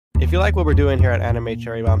If you like what we're doing here at Anime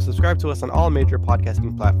Cherry Bomb, subscribe to us on all major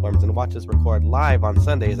podcasting platforms and watch us record live on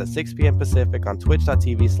Sundays at 6 p.m. Pacific on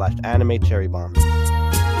twitch.tv/Anime Cherry Bomb.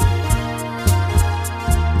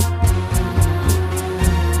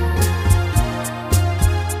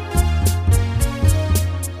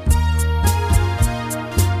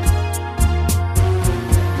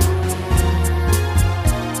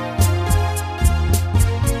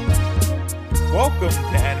 Welcome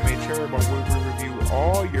to Anime Cherry Bomb, where we review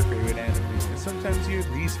all your favorite anime and sometimes your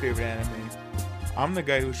least favorite anime. I'm the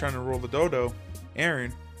guy who's trying to roll the dodo,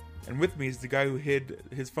 Aaron, and with me is the guy who hid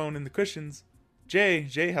his phone in the cushions, Jay.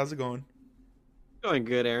 Jay, how's it going? Going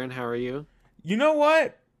good, Aaron. How are you? You know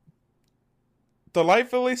what?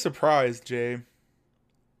 Delightfully surprised, Jay.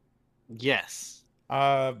 Yes.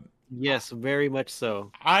 Yes, very much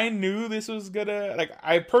so. I knew this was gonna,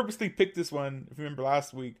 I purposely picked this one, if you remember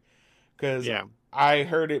last week, because I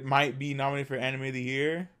heard it might be nominated for Anime of the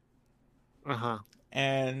Year.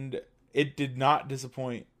 And it did not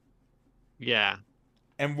disappoint. Yeah.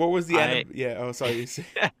 And what was the anime? Yeah, oh, sorry.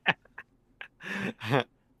 I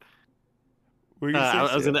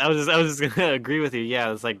was just gonna agree with you.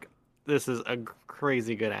 Yeah, it's like, this is a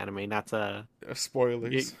crazy good anime. Not to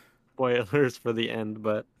spoilers for the end,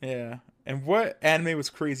 but yeah. And what anime was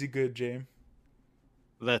crazy good, James?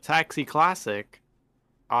 The Taxi Classic,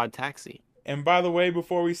 Odd Taxi. And by the way,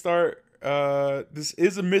 before we start, this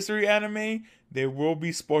is a mystery anime. There will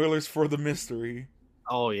be spoilers for the mystery.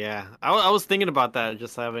 Oh yeah, I was thinking about that,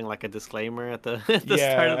 just having like a disclaimer at the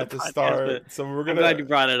start of the podcast. So we're gonna. I'm glad you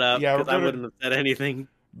brought it up. Yeah, I wouldn't have said anything.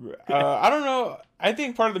 I don't know. I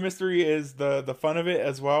think part of the mystery is the fun of it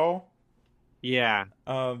as well. Yeah.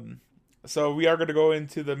 So we are going to go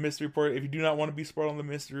into the mystery part. If you do not want to be spoiled on the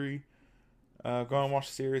mystery, go and watch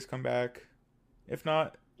the series. Come back. If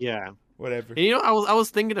not, yeah, whatever. You know, I was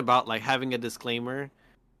thinking about like having a disclaimer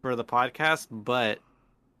for the podcast, but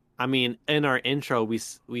I mean, in our intro, we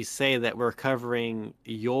say that we're covering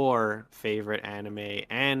your favorite anime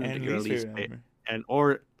and your least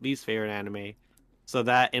favorite anime. So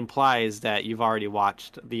that implies that you've already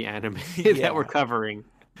watched the anime that we're covering.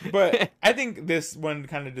 But I think this one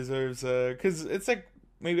kind of deserves because it's like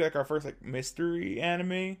maybe like our first like mystery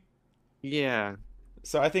anime. Yeah.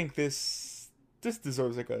 So I think this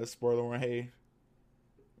deserves like a spoiler where, hey,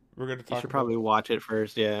 we're gonna talk. You should probably watch it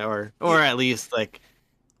first, yeah, or at least like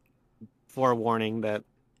forewarning that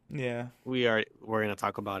we're gonna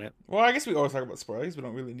talk about it. Well, I guess we always talk about spoilers. I guess we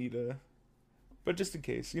don't really need a, but just in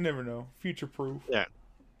case, you never know, future proof. Yeah.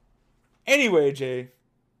 Anyway, Jay.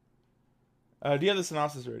 Do you have the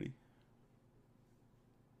synopsis ready?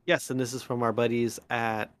 Yes, and this is from our buddies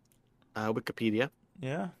at Wikipedia.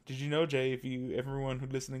 Yeah. Did you know, Jay, if everyone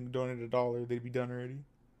who's listening donated $1, they'd be done already?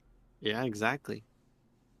 Yeah, exactly.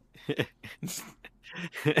 we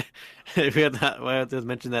have to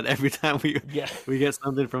mention that every time we get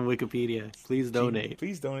something from Wikipedia. Please donate.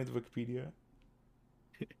 Please donate to Wikipedia.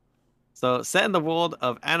 So, set in the world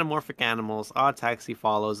of anamorphic animals, Odd Taxi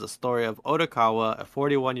follows the story of Otokawa, a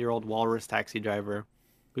 41-year-old walrus taxi driver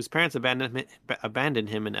whose parents abandoned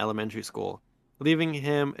him in elementary school, leaving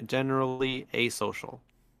him generally asocial.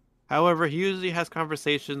 However, he usually has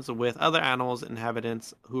conversations with other animals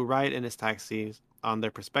inhabitants who ride in his taxis on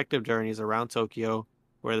their respective journeys around Tokyo,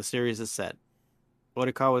 where the series is set.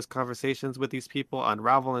 Otokawa's conversations with these people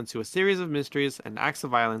unravel into a series of mysteries and acts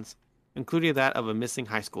of violence, including that of a missing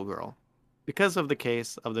high school girl. Because of the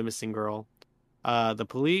case of the missing girl, the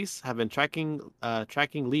police have been tracking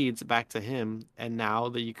leads back to him, and now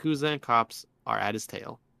the Yakuza and cops are at his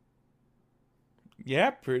tail.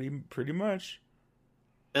 Yeah, pretty much.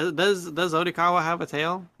 Does Otokawa have a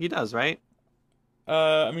tail? He does, right?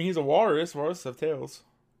 I mean, he's a walrus. Walruses have tails.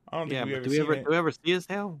 I don't think do we ever see his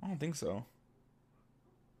tail? I don't think so.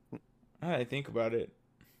 I think about it.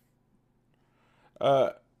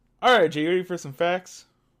 All right, Jay, you ready for some facts?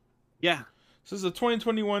 Yeah. So this is a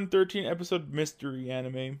 2021 13 episode mystery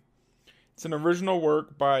anime. It's an original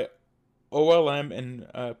work by OLM and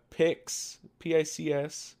Pics, Pics.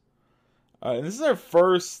 And this is our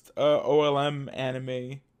first OLM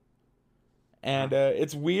anime. And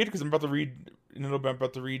it's weird because I'm about to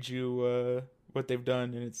read you what they've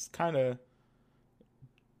done, and it's kind of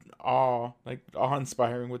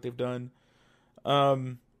awe-inspiring what they've done.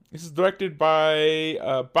 This is directed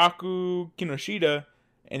by Baku Kinoshita,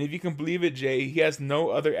 and if you can believe it, Jay, he has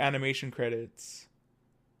no other animation credits.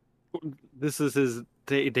 This is his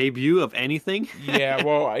debut of anything? Yeah,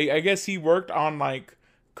 well, I guess he worked on like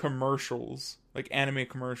commercials, like anime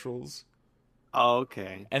commercials. Oh,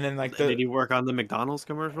 okay. And then like did he work on the McDonald's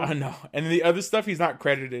commercial? No. And the other stuff he's not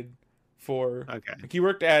credited for. Okay. Like he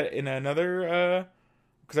worked in another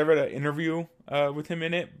because I read an interview with him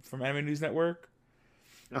in it from Anime News Network,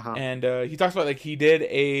 Uh-huh. and he talks about like he did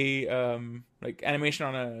a like animation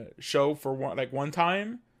on a show for one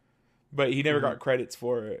time, but he never Mhm. got credits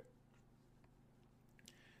for it.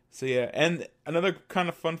 So yeah, and another kind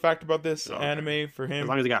of fun fact about this Okay. anime for As him,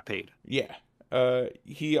 long as he got paid. yeah,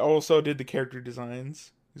 he also did the character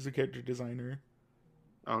designs. He's a character designer.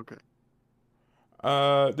 Okay.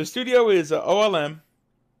 The studio is OLM,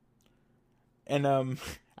 and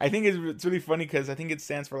I think it's really funny because I think it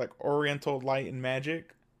stands for like Oriental Light and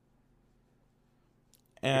Magic,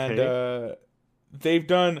 and Okay. they've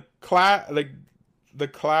done like the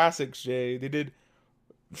classics. Jay, they did.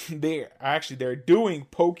 They're doing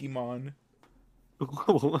Pokemon.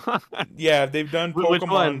 Yeah, they've done Which one?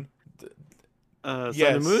 Pokemon.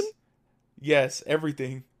 Sun and Moon? Yes, yes,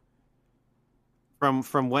 everything From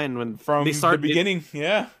when? When they from the started beginning.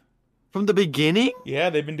 Yeah, from the beginning? yeah,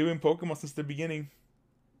 they've been doing Pokemon since the beginning.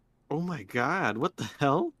 Oh my god! What the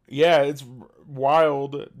hell? Yeah, it's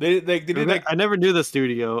wild. They did like I never knew the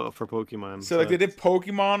studio for Pokemon. so like they did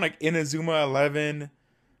Pokemon like Inazuma 11,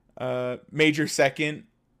 Major Second,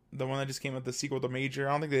 the one that just came out, the sequel to Major.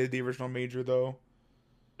 I don't think they did the original Major though.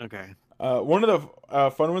 Okay. One of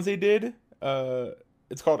the fun ones they did,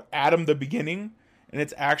 it's called Adam the Beginning, and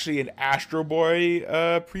it's actually an Astro Boy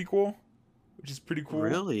prequel, which is pretty cool.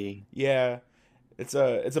 Really? Yeah, it's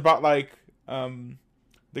about like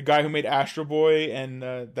the guy who made Astro Boy and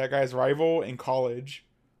that guy's rival in college,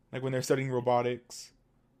 like when they're studying robotics.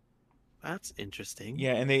 That's interesting.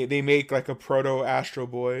 Yeah, and they make like a proto Astro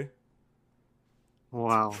Boy.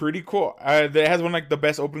 Wow. Pretty cool. That has one like the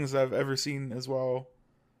best openings I've ever seen as well.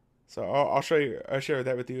 So I'll show you. I'll share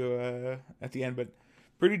that with you at the end. But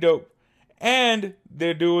pretty dope. And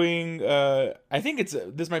they're doing. I think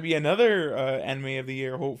this might be another anime of the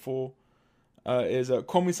year. Hopeful is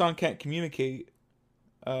Komi-san Can't Communicate.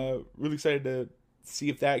 Really excited to see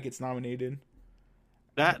if that gets nominated.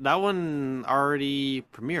 That one already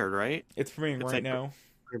premiered, right? It's premiering It's right like now.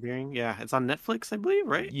 premiering. Yeah, it's on Netflix, I believe,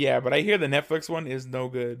 right? Yeah, but I hear the Netflix one is no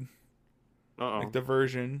good. Uh-oh. Like the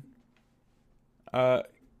version.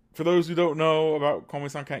 For those who don't know about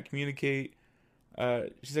Komi-san Can't Communicate,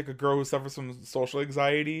 she's like a girl who suffers from social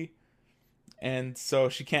anxiety, and so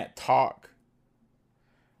she can't talk,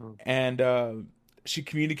 Hmm. and she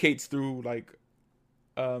communicates through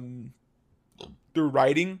through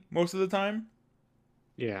writing most of the time.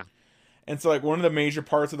 Yeah. And so like one of the major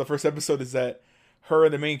parts of the first episode is that her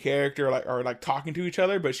and the main character are talking to each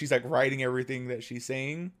other, but she's like writing everything that she's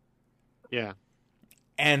saying. Yeah.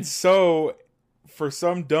 And so for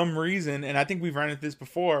some dumb reason, and I think we've ran into this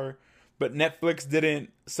before, but Netflix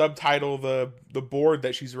didn't subtitle the board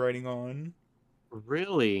that she's writing on.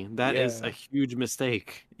 Really? That is Yeah. a huge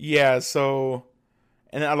mistake. Yeah, so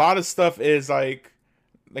and a lot of stuff is like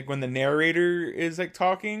when the narrator is like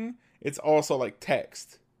talking, it's also like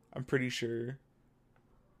text, I'm pretty sure.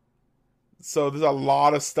 So there's a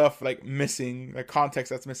lot of stuff like missing, like context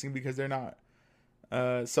that's missing because they're not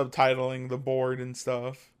subtitling the board and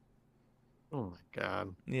stuff. Oh my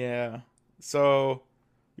god. Yeah. So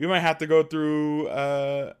we might have to go through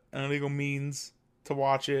an illegal means to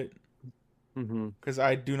watch it Mm-hmm. because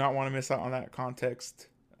I do not want to miss out on that context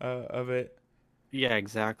of it. Yeah,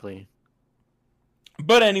 exactly.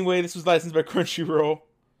 But anyway, this was licensed by Crunchyroll.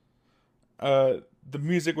 The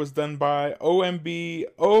music was done by OMSB,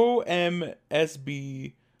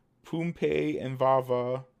 Poompe, and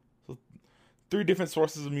Vava. So 3 different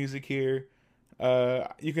sources of music here.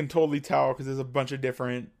 You can totally tell because there's a bunch of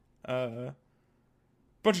different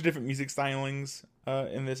music stylings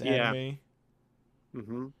in this Yeah. anime.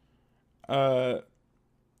 Mm-hmm.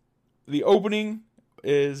 The opening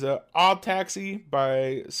is Odd Taxi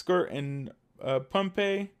by Skirt and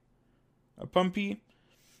Pumpy.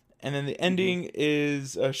 And then the ending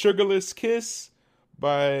is Sugarless Kiss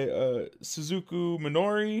by Suzuku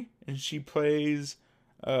Minori. And she plays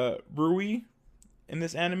Rui in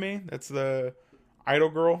this anime. That's the idol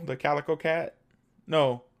girl, the calico cat.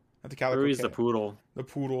 No, not the calico Rui's cat. the poodle. The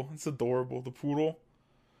poodle. It's adorable. The poodle.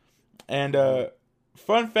 And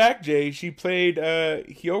fun fact, Jay, she played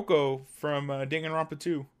Hyoko from Danganronpa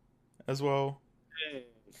 2 as well.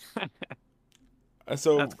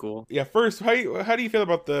 So That's cool. yeah, first, how do you feel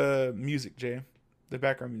about the music, Jay? The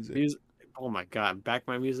background music. Oh my god, back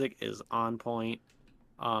my music is on point.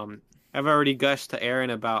 I've already gushed to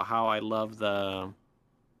Aaron about how I love the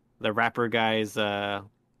rapper guy's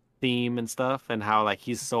theme and stuff, and how like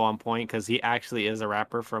he's so on point because he actually is a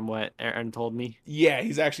rapper from what Aaron told me. Yeah,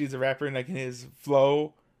 he's a rapper, and like his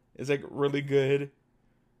flow is like really good.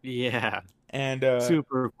 Yeah, And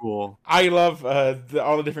super cool. I love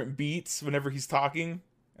all the different beats whenever he's talking.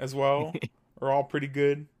 as well are all pretty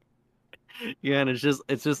good. Yeah, and it's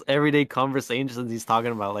just everyday conversations he's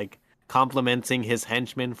talking about, like complimenting his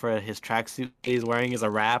henchman for his tracksuit he's wearing as a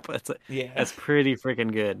wrap. Yeah. That's pretty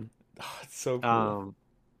freaking good. Oh, it's so cool. Um,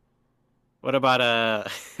 what about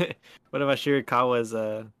what about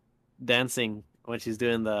Shirakawa's dancing when she's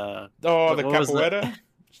doing the Oh, what, the what was the capoeira.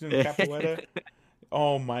 She's doing the capoeira.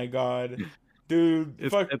 Oh my god, dude!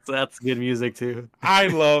 Fuck, that's good music too. I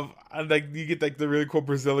love like you get like the really cool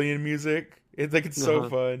Brazilian music. It's like it's so Uh-huh.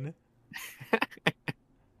 fun,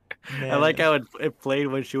 I like man. how it played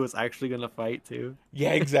when she was actually gonna fight too.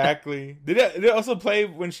 Yeah, exactly. Did it also play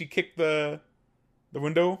when she kicked the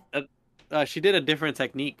window? Uh, she did a different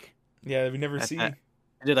technique. Yeah, we never I see.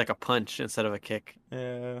 did like a punch instead of a kick.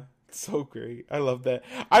 Yeah, it's so great. I love that.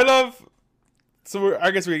 I love. So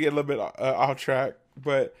I guess we get a little bit off track,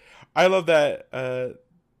 but I love that.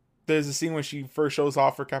 There's a scene when she first shows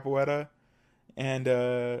off for capoeira, and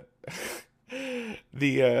the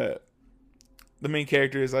uh, the main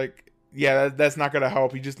character is like, "Yeah, that's not gonna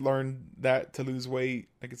help. You just learned that to lose weight.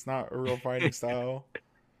 Like it's not a real fighting style."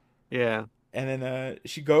 Yeah, And then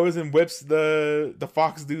she goes and whips the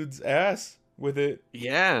fox dude's ass with it.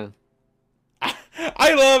 yeah.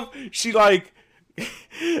 I love she like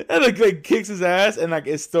and like kicks his ass and like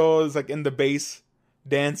it still is like in the bass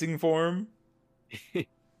dancing form.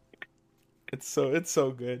 It's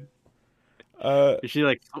so good. Uh She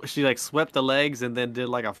like swept the legs and then did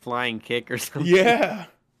like a flying kick or something. yeah.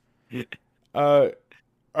 Uh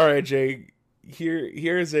all right, Jay.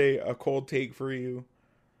 Here's a cold take for you.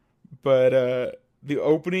 But the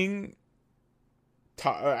opening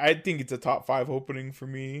I think it's a top 5 opening for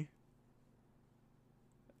me.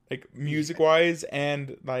 Like music wise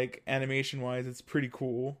and like animation wise, it's pretty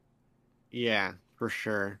cool. Yeah, for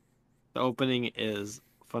sure. The opening is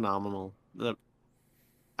phenomenal.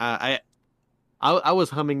 I I was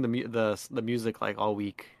humming the music like all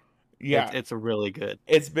week. Yeah, It's really good.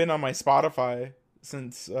 it's been on my Spotify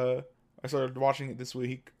since I started watching it this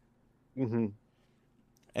week. Hmm.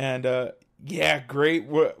 And yeah, great.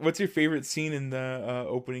 What's your favorite scene in the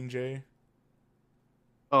opening, Jay?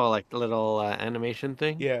 Oh, like the little animation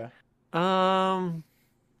thing. Yeah. Um,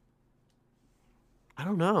 I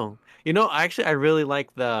don't know. I really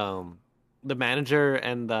like the manager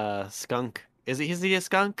and the skunk. Is he a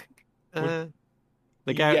skunk? What? Uh,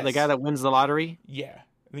 the guy Yes. that wins the lottery. Yeah.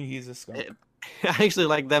 I think he's a skunk. It, I actually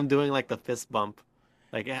like them doing like the fist bump,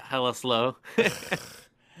 like hella slow.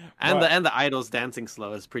 and the But and the idols dancing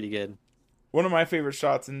slow is pretty good. one of my favorite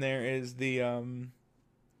shots in there is the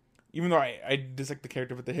even though I dislike the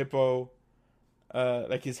character with the hippo,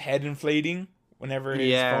 like his head inflating whenever his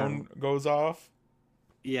Yeah, phone goes off.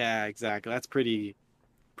 yeah, exactly. That's pretty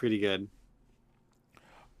good.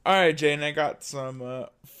 All right, Jane, I got some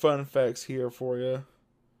fun facts here for you.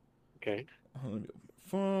 Okay. Let me open my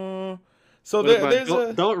phone. So What about there's don't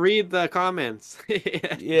a don't read the comments?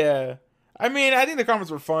 yeah. I mean, I think the comments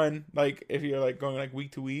were fun. Like if you're like going like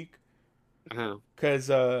week to week, uh because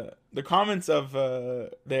the comments of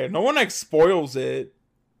there, no one like spoils it,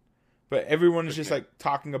 but everyone is just Okay. like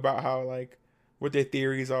talking about how like what their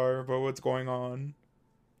theories are about what's going on,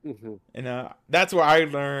 Hmm. and that's where I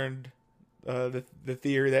learned the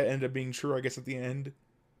theory that ended up being true. I guess at the end.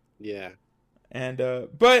 Yeah. And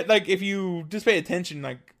but like if you just pay attention,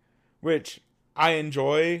 like which I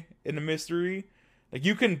enjoy in a mystery, like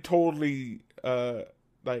you can totally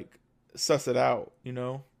like suss it out, you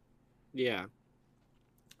know. Yeah.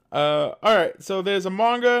 All right, so there's a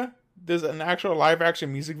manga, there's an actual live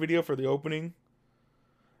action music video for the opening.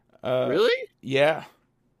 Uh, Really? yeah.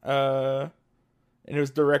 And it was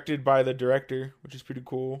directed by the director, which is pretty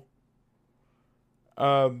cool.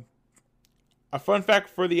 Um, a fun fact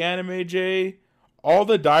for the anime, Jay, all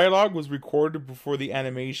the dialogue was recorded before the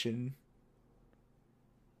animation.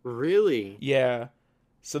 Really? Yeah.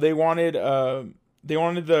 So they wanted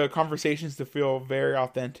the conversations to feel very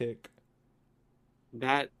authentic.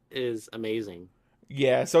 That is amazing.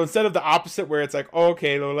 Yeah, so instead of the opposite where it's like, oh,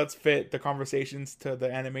 okay, well, let's fit the conversations to the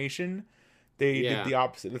animation, they did Yeah. the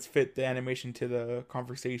opposite. Let's fit the animation to the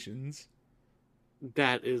conversations.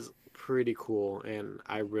 That is pretty cool, and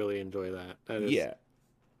I really enjoy that. Yeah.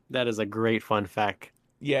 That is a great fun fact.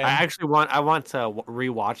 Yeah, I and actually want to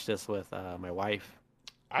rewatch this with my wife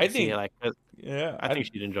I to see it. think Like, yeah, I think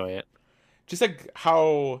she'd enjoy it. just like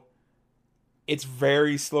how it's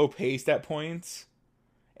very slow paced at points.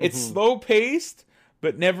 It's Hmm. slow paced,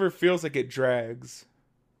 but never feels like it drags.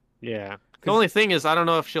 Yeah. The 'Cause only thing is, I don't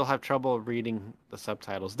know if she'll have trouble reading the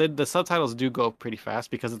subtitles. The subtitles do go pretty fast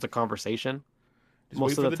because it's a conversation just wait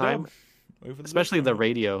most of for the the time. dub. Wait for the dub Especially the coming.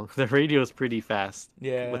 radio. The radio is pretty fast with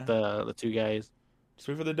Yeah, the two guys. Just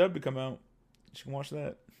wait for the dub to come out. You can watch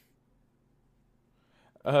that.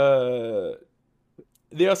 Uh,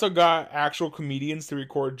 they also got actual comedians to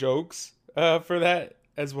record jokes for that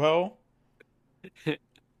as well.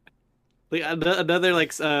 Like another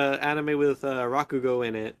like anime with Rakugo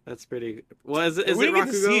in it. That's pretty. Well, is We it didn't get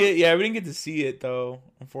to see Rakugo? it. Yeah, we didn't get to see it though,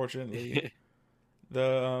 unfortunately.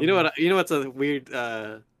 The You know what? You know what's a weird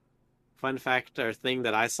fun fact or thing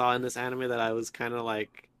that I saw in this anime that I was kind of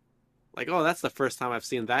like, oh, that's the first time I've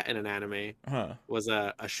seen that in an anime. huh? Was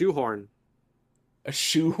a shoehorn. A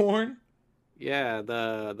shoehorn? Yeah,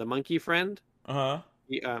 the monkey friend. Uh huh.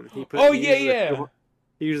 Oh He yeah, uses a yeah. shoehorn,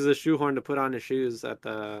 he uses a shoehorn to put on his shoes at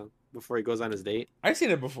the before he goes on his date. I've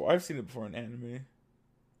seen it before. I've seen it before in anime.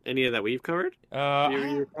 Any of that we've covered? You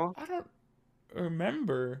recall? I don't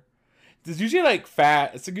remember. There's usually like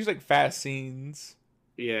fat. It's usually like fast scenes.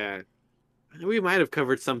 Yeah, we might have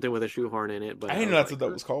covered something with a shoehorn in it, I but I didn't know was that's like, what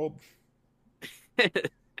that was called.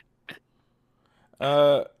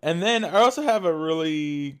 And then I also have a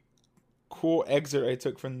really cool excerpt I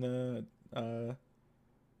took from the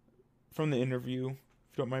interview.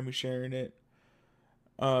 If you don't mind me sharing it,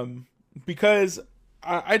 because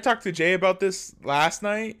I talked to Jay about this last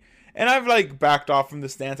night, and I've like backed off from the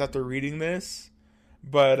stance after reading this,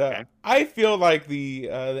 but okay. I feel like the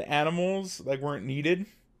animals like weren't needed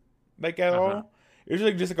like at Uh-huh. all. It was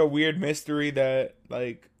like just like a weird mystery that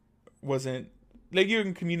like wasn't like you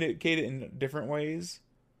can communicate it in different ways.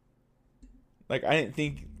 Like I didn't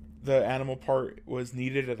think the animal part was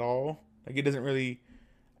needed at all. Like it doesn't really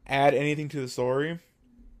add anything to the story.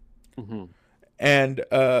 Hmm. And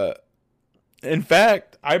in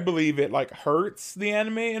fact, I believe it like hurts the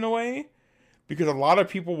anime in a way because a lot of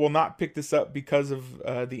people will not pick this up because of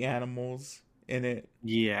the animals in it.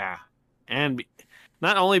 Yeah, and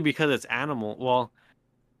not only because it's animal. Well,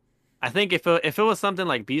 I think if it was something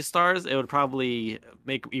like Beastars, it would probably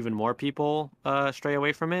make even more people stray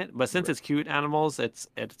away from it. But since it's cute animals, it's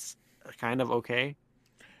kind of okay.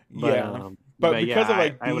 But Yeah, but because of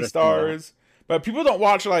like I B would assume that. stars, but people don't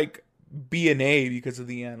watch like B and A because of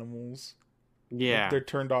the animals. Like Yeah. they're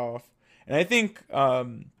turned off, and I think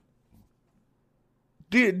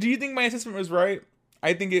do you think my assessment was right?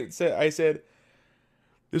 I think it said I said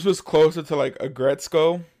this was closer to like a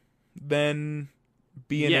Gretzko than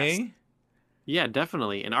B and Yes. A. Yeah,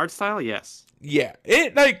 definitely. In art style, yes. Yeah,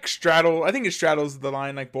 it like straddle. I think it straddles the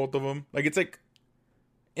line like both of them. Like it's like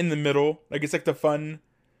in the middle. Like it's like the funness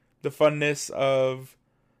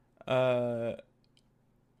uh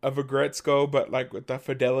of a Gretzko, but like with the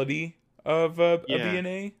fidelity of a B Yeah. and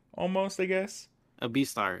A almost. I guess.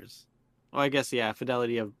 Beastars. Well, I guess yeah,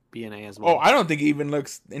 fidelity of BNA as Oh, well. I don't think it even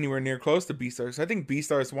looks anywhere near close to Beastars. I think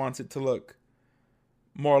Beastars wants it to look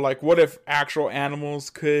more like what if actual animals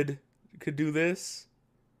could do this?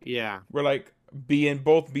 Yeah. Where like being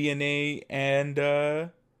both BNA and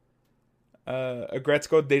a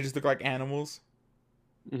Gretzko, they just look like animals.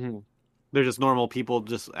 Hmm. They're just normal people,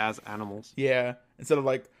 just as animals. Yeah. Instead of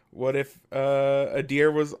like, what if a deer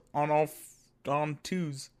was on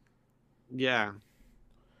twos? Yeah.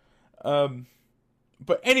 Um,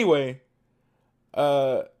 but anyway,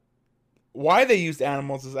 uh, why they used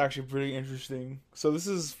animals is actually pretty interesting. So this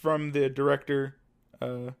is from the director,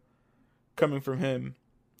 coming from him.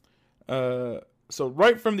 Uh, so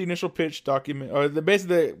right from the initial pitch document, or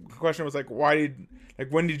basically the question was like,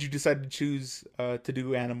 when did you decide to choose to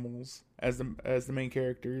do animals as the main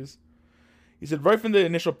characters? He said, right from the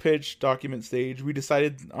initial pitch document stage, we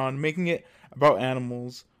decided on making it about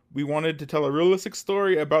animals. We wanted to tell a realistic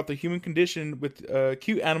story about the human condition with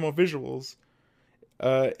cute animal visuals.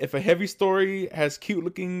 If a heavy story has a cute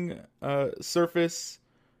looking surface,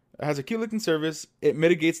 it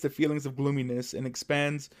mitigates the feelings of gloominess and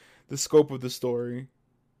expands the scope of the story.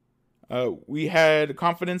 We had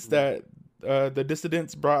confidence that the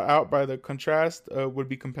dissidents brought out by the contrast would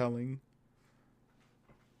be compelling.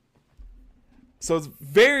 So it's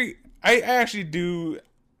very. I actually do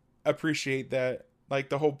appreciate that. Like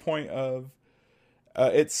the whole point of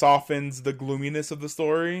it softens the gloominess of the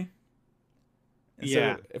story. Instead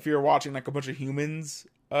Yeah. of if you're watching like a bunch of humans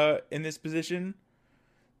in this position,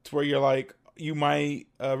 to where you're like you might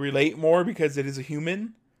relate more because it is a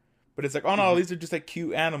human, but it's like oh no, Hmm. these are just like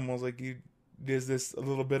cute animals. Like you, there's this a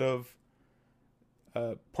little bit of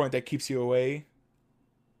point that keeps you away,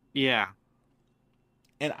 Yeah.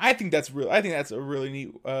 and I think that's real. I think that's a really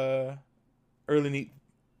neat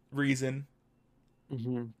reason.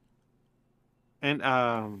 Hmm. And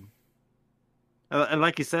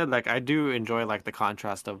like you said, like I do enjoy like the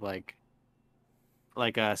contrast of like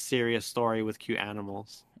a serious story with cute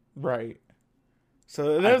animals. Right.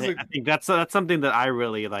 So there's I think that's something that I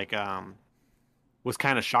really like. was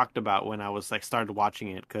kind of shocked about when I was like started watching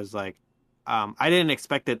it because like I didn't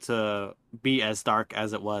expect it to be as dark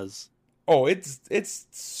as it was. Oh, it's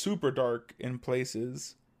super dark in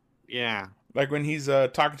places. Yeah. Like when he's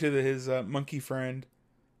talking to his monkey friend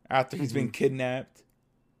after he's been Hmm. kidnapped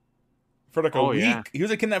for like a Oh yeah. week. He was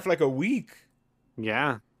like kidnapped for like a week,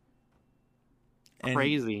 Yeah. and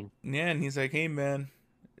Crazy. yeah, and he's like, "Hey man,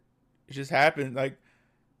 it just happened. Like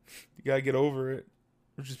you gotta get over it,"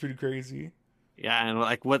 which is pretty crazy. Yeah, and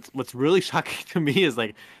like what's really shocking to me is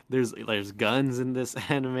like there's guns in this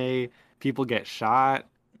anime. People get shot.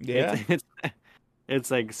 It's Yeah,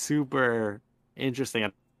 it's like super interesting.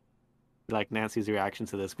 I like Nancy's reaction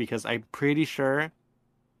to this because I'm pretty sure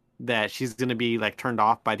that she's gonna be like turned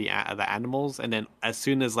off by the animals, and then as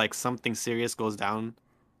soon as like something serious goes down,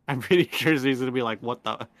 I'm pretty sure she's gonna be like, what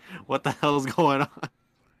the hell's going on?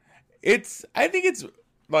 it's. I think it's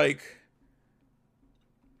like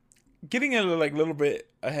getting a like little bit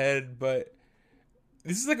ahead, but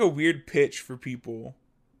this is like a weird pitch for people.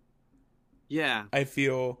 Yeah, I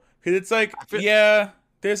feel because it's like I feel. yeah,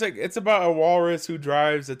 there's like it's about a walrus who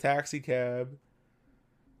drives a taxi cab,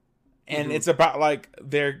 and Mhm. it's about like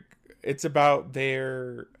it's about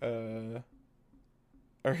their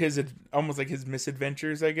or his almost like his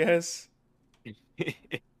misadventures, I guess,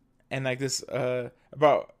 and like this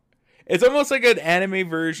about it's almost like an anime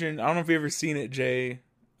version. I don't know if you've ever seen it, Jay.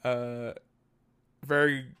 Uh,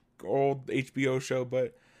 very old HBO show,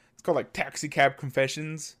 but it's called like Taxi Cab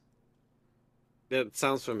Confessions. That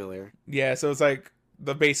sounds familiar. Yeah, so it's like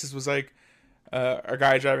the basis was like a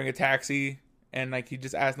guy driving a taxi and like he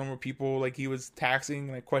just asked normal people like he was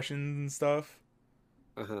taxing like questions and stuff.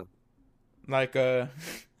 Uh-huh. Like I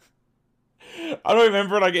don't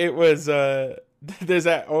remember like it was there's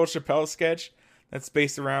that old Chappelle sketch that's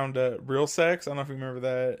based around real sex. I don't know if you remember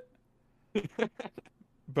that.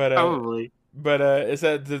 But Probably. it's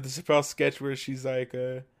that the Chappelle sketch where she's like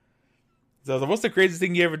so what's the craziest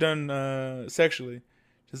thing you ever done sexually?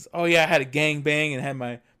 Just oh yeah, I had a gang bang and had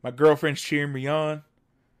my girlfriends cheering me on.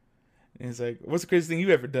 And he's like, "What's the craziest thing you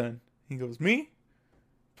ever done?" He goes, "Me?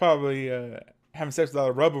 Probably having sex without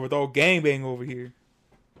a rubber with old gangbang over here."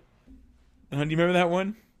 Do you remember that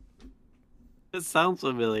one? It sounds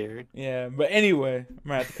familiar. Yeah, but anyway, I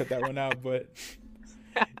might have to cut that one out. But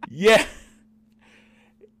yeah,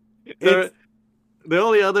 it's The the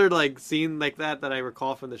only other like scene like that I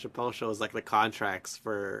recall from the Chappelle show is like the contracts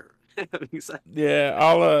for having sex. yeah.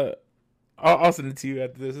 I'll send it to you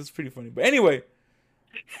after this. It's pretty funny. But anyway,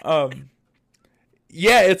 um,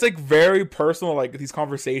 yeah, it's like very personal. Like these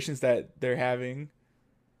conversations that they're having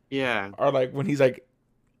Yeah. are like when he's like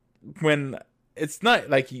when it's not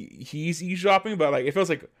like he's eavesdropping, but like it feels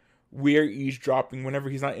like we're eavesdropping whenever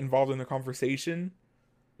he's not involved in the conversation,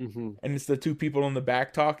 Hmm. and it's the two people in the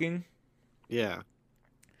back talking. Yeah.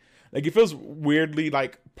 Like it feels weirdly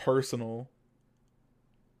like personal,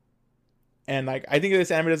 and like I think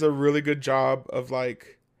this anime does a really good job of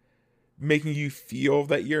like making you feel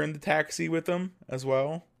that you're in the taxi with them as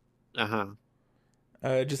well. Uh-huh.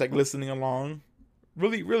 Just like listening along,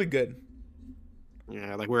 really really good.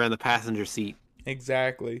 Yeah, like we're in the passenger seat.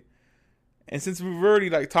 Exactly. And since we've already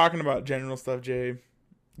like talking about general stuff, Jay,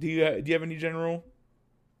 do you have any general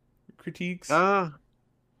critiques? Uh,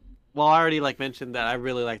 well, I already like mentioned that I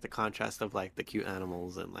really like the contrast of like the cute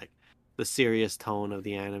animals and like the serious tone of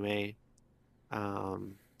the anime.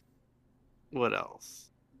 Um, what else?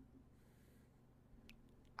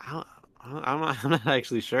 I don't, I'm not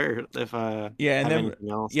actually sure if Yeah, I and have then anything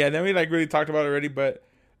else. yeah, then we like really talked about it already, but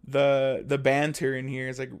the banter in here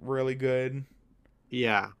is like really good.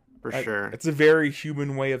 Yeah, for Like sure. it's a very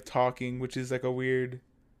human way of talking, which is like a weird,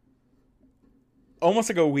 almost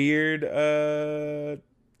like a weird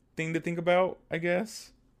thing to think about, I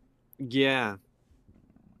guess. Yeah,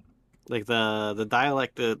 like the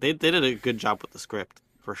dialect, they did a good job with the script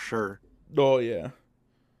for sure. Oh yeah.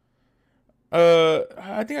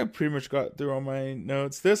 I think I pretty much got through all my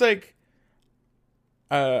notes. There's like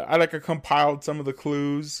I like compiled some of the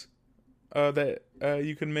clues that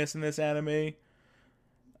you can miss in this anime.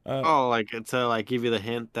 Uh, Oh, like to like give you the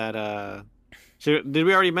hint that did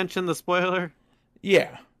we already mention the spoiler?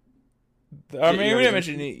 yeah. I You mean, we already didn't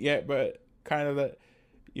mention mentioned it yet, but kind of that,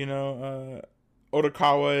 you know,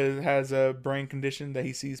 has a brain condition that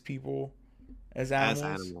he sees people as as animals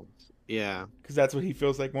animals. Yeah. because that's what he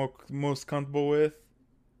feels like most comfortable with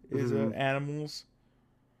is Hmm. animals.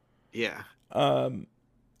 Yeah. Um,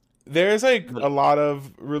 there's like But a lot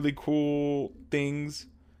of really cool things.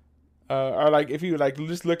 Or like if you like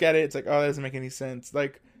just look at it, it's like oh that doesn't make any sense.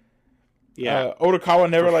 Like Yeah, Otokawa for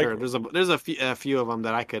never like, sure. There's a few of them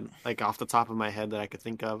that I could like off the top of my head that I could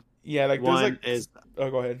think of. yeah, like there's One like, is oh,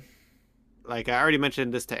 go ahead. like I already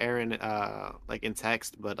mentioned this to Aaron like in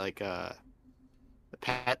text, but like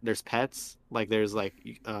there's pets. Like there's like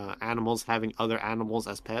animals having other animals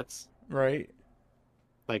as pets. Right.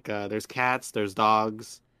 Like there's cats, there's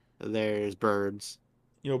dogs, there's birds.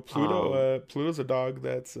 Pluto. Um Pluto's a dog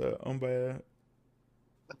that's owned by a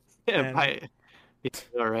yeah, man.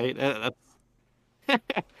 all right.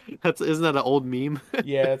 That's isn't that an old meme?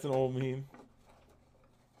 Yeah, that's an old meme.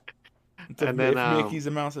 It's And then if Mickey's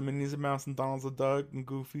a mouse and Minnie's a mouse and Donald's a dog and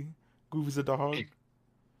Goofy's a dog.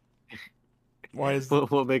 Why is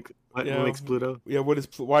what yeah makes Pluto? yeah what is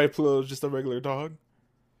why Pluto is just a regular dog?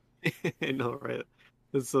 I know, right?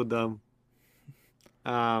 It's so dumb.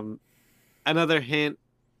 Um, Another hint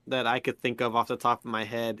that I could think of off the top of my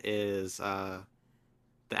head is the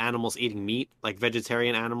animals eating meat, like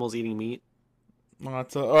vegetarian animals eating meat.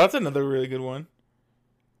 That's another really good one.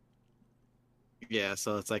 Yeah,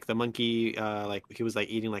 so it's like the monkey, like he was like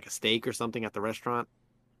eating like a steak or something at the restaurant.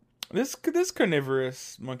 This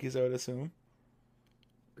carnivorous monkeys, I would assume.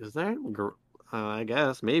 Is there? I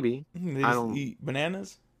guess maybe. They I just don't. eat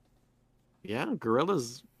bananas Yeah,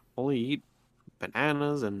 gorillas only eat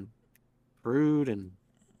bananas and fruit and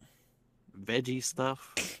veggie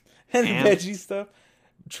stuff. and veggie Ants. stuff,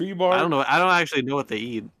 tree I don't bark. know. I don't actually know what they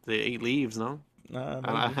eat. They eat leaves, no?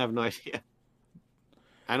 I Maybe. have no idea.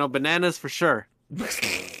 I know bananas for sure.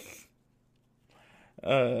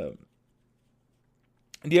 uh,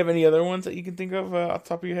 do you have any other ones that you can think of off the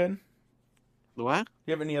top of your head? What?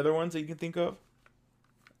 Do you have any other ones that you can think of?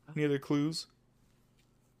 Any other clues?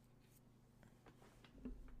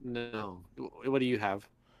 No. What do you have?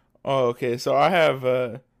 Oh, okay. So I have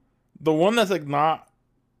the one that's like not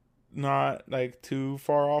like too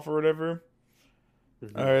far off or whatever.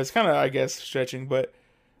 Hmm. It's kind of, I guess, stretching, but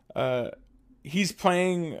uh,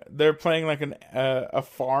 they're playing like a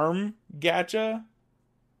farm gacha.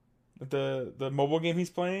 The mobile game he's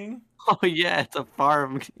playing. Oh yeah, it's a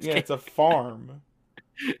farm. Yeah, it's a farm.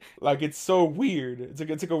 Like it's so weird. It's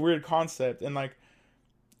like a weird concept, and like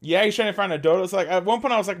yeah, he's trying to find a dodo. It's like at one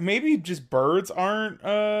point I was like, maybe just birds aren't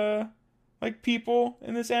like people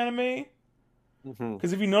in this anime. Hmm.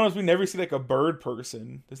 Because if you notice, we never see like a bird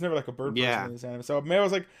person. There's never like a bird person Yeah. in this anime. So maybe I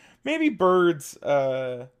was like, maybe birds,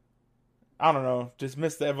 I don't know, just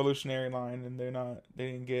missed the evolutionary line and they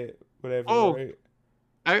didn't get whatever, Oh, right?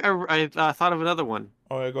 I thought of another one.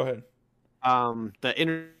 Oh yeah, go ahead. The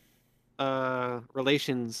inner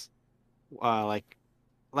relations, like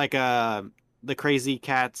like the crazy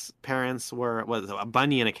cat's parents were was a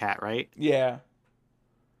bunny and a cat, right? Yeah,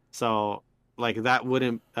 So like that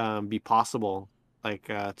wouldn't be possible, like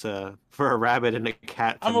to for a rabbit and a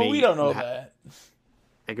cat I to mean we mate. don't know that.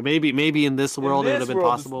 Like maybe in this In world it would this have been world,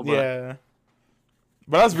 possible, but yeah.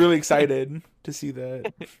 But I was really excited to see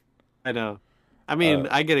that. I know. I mean, Uh,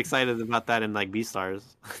 I get excited about that in like Beastars.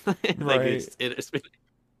 Like right. it's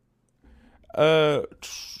Uh,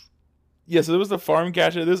 yeah. So there was the farm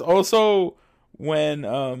gacha. There's also when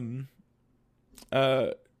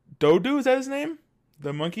uh Dodu, is that his name?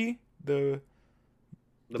 The monkey? the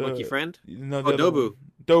monkey The friend. no, Oh, the other Dobu, one.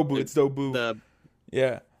 Dobu, the it's Dobu. the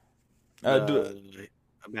Yeah. the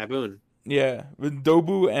baboon. Yeah, with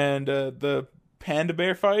Dobu and the panda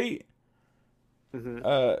bear fight. Hmm.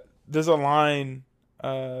 There's a line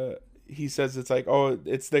he says it's like, "Oh,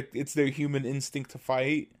 it's their human instinct to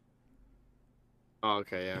fight." Oh,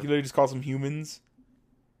 okay, He yeah. literally just calls them humans.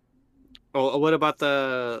 Oh, what about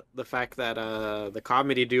the fact that the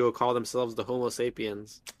comedy duo call themselves the Homo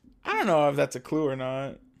sapiens? I don't know if that's a clue or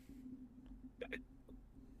not.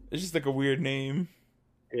 It's just like a weird name.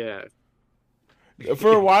 Yeah.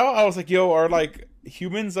 For a while, I was like, "Yo, are like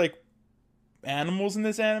humans like animals in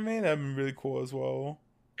this anime?" That'd be really cool as well.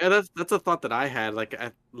 Yeah, that's a thought that I had.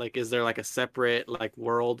 Like, is there like a separate like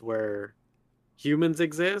world where humans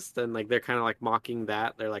exist and like they're kind of like mocking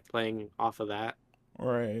that? They're like playing off of that,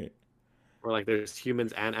 Right. or like there's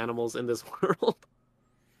humans and animals in this world.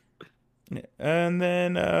 Yeah. And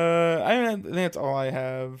then I think that's all I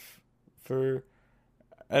have for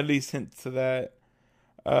at least hints to that.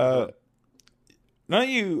 Uh, Uh-huh. now that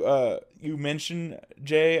you mentioned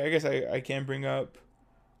Jay, I guess I can bring up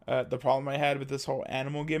the problem I had with this whole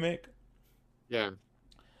animal gimmick. Yeah.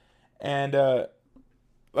 And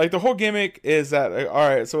like the whole gimmick is that all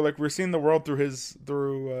right, so like we're seeing the world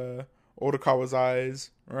through Otokawa's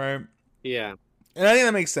eyes, right? Yeah. And I think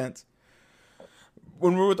that makes sense.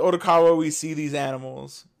 When we're with Otokawa, we see these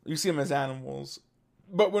animals. You see them as animals.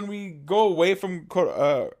 But when we go away from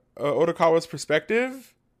Otokawa's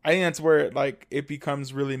perspective, I think that's where it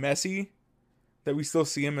becomes really messy. that we still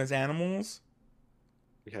see them as animals.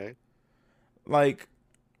 Okay. Like,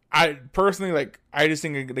 I personally I just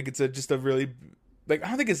think like it's just a really like I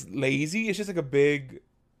don't think it's lazy. It's just like a big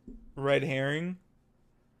red herring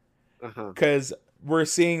Uh-huh. because we're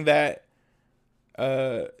seeing that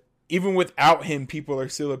uh even without him, people are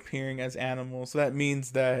still appearing as animals. So that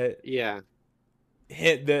means that Yeah.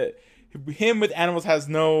 him with animals has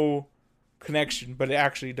no connection, but it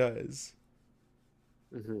actually does.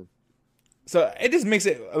 Hmm. So it just makes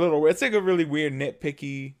it a little. It's like a really weird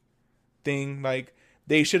nitpicky thing. Like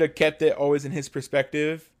they should have kept it always in his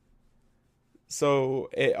perspective, so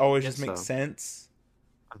it always Guess just makes so. sense.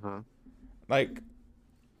 Uh-huh. Like,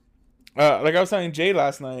 like I was telling Jay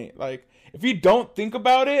last night. Like if you don't think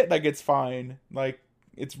about it, like it's fine. Like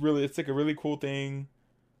it's like a really cool thing.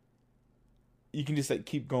 You can just like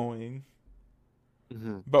keep going.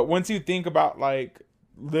 Hmm. But once you think about like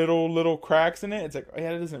little cracks in it, it's like oh,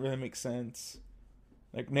 yeah, that doesn't really make sense.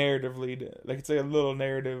 Like narratively, like it's like a little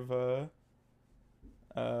narrative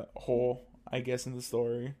hole, I guess, in the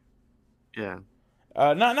story. Yeah.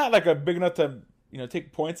 Not like a big enough to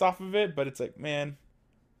take points off of it, but it's like man,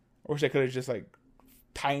 I wish I could have just like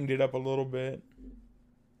tightened it up a little bit.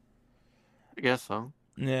 I guess so.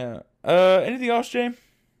 Yeah. Anything else, Jay?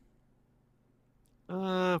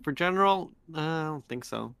 For general, I don't think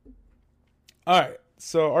so. All right.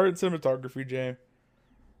 So art and cinematography, Jay.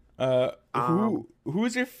 Um, Who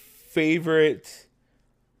is your favorite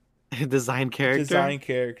design character. design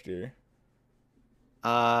character?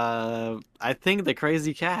 I think the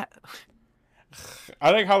crazy cat.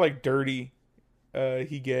 I like how like dirty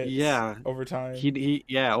he gets Yeah. over time.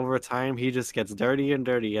 Yeah, over time he just gets dirty and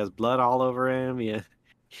dirty. He has blood all over him. Yeah.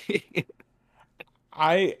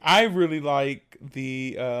 I really like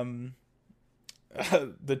the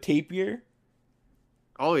the tapir.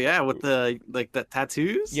 Oh yeah, with the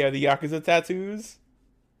tattoos? Yeah, the Yakuza tattoos.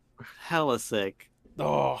 Hella sick. Oh,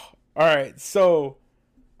 all right. So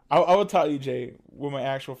I will tell you, Jay, what my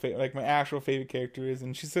actual favorite, like my actual favorite character is,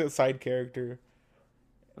 and she's a side character,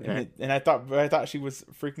 Okay. and I thought she was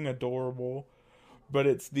freaking adorable, but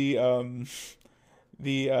it's the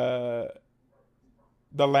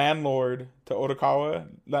the landlord to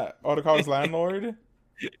Otakawa's landlord.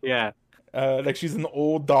 Yeah. Like she's an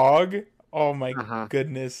old dog. Oh my Uh-huh.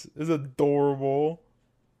 goodness, it's adorable.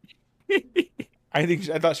 I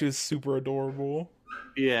thought she was super adorable.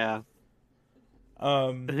 Yeah.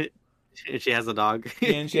 Um, She has a dog. yeah,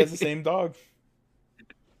 and she has the same dog.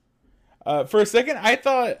 For a second, I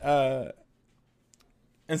thought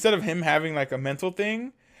instead of him having like a mental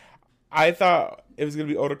thing, I thought it was gonna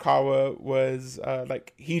be Otakawa was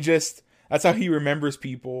like he just that's how he remembers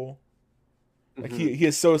people. Like Hmm. he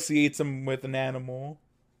associates them with an animal.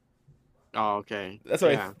 Oh, okay. That's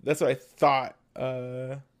what Yeah. that's what I thought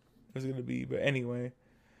it was gonna be. But anyway,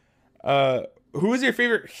 who is your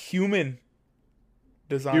favorite human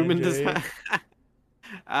design, Human Jay? design.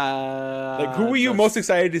 Like who were you The most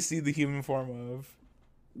excited to see the human form of?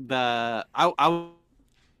 I would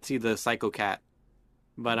see the Psycho Cat,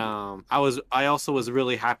 but I also was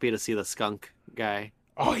really happy to see the skunk guy.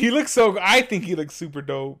 Oh, he looks so. I think he looks super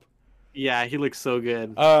dope. Yeah, he looks so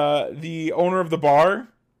good. The owner of the bar,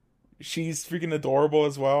 she's freaking adorable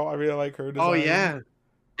as well. I really like her Oh design. yeah.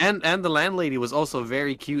 And the landlady was also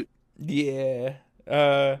very cute. Yeah.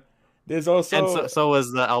 There's And also so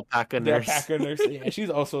was the alpaca the nurse. alpaca nurse. Yeah, she's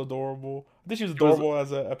also adorable. I think she was She was adorable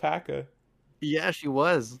as a alpaca. Yeah, she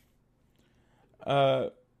was. Uh,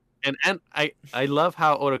 And I love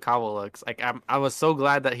how Otokawa looks. Like I was so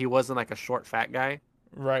glad that he wasn't like a short fat guy.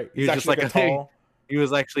 right. He He's was just actually like like a a tall, he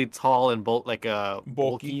was actually tall and like a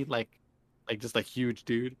bulky bulky like just a huge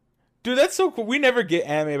dude. dude. That's so cool. We never get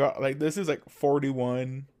anime about like this is like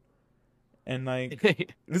 41, and like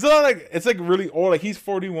it's not like it's like really old. Like he's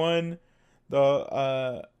 41.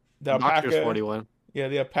 The Doctor's alpaca, 41. yeah,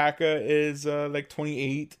 the alpaca is like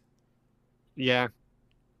 28. Yeah.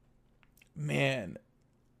 Man.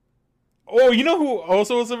 Oh, you know who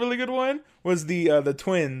also was a really good one? Was the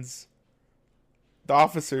twins, the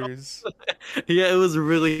officers. Yeah, it was a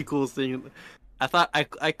really cool scene. I thought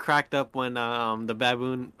I cracked up when the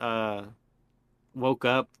baboon woke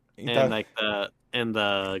up He and thought, like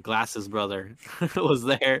the glasses brother was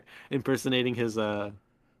there impersonating his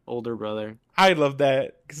older brother. I love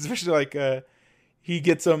that, 'cause especially like he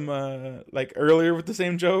gets them like earlier with the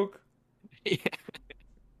same joke.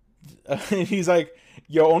 And he's like,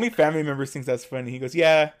 "Yo, only family members thinks that's funny." He goes,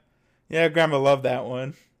 "Yeah, yeah, Grandma loved that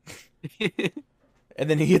one." And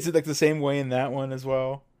then he hits it like the same way in that one as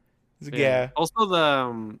well. He's like, Yeah. "Yeah, Also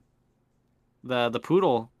the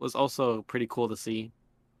poodle was also pretty cool to see.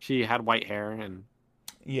 She had white hair and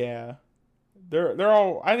yeah." They're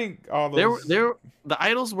all. I think all those. The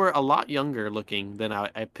idols were a lot younger looking than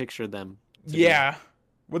I pictured them to be. Yeah.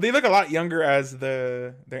 Well, they look a lot younger as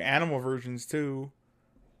their animal versions too.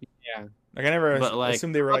 Yeah, Like I never but like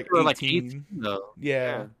assumed they were I thought like they were like 18 18. though. Yeah,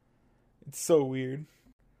 Yeah. it's so weird.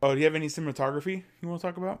 Oh, do you have any cinematography you want to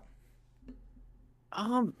talk about?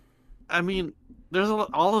 Um, I mean,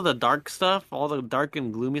 all of the dark stuff, all the dark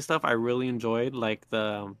and gloomy stuff. I really enjoyed, like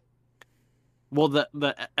the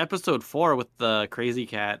episode 4 with the crazy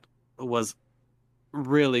cat was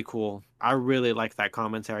really cool. I really liked that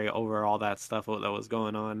commentary over all that stuff that was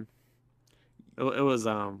going on. It was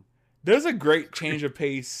There's a great change of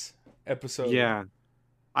pace episode. yeah.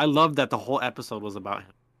 I loved that the whole episode was about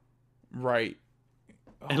him. Right.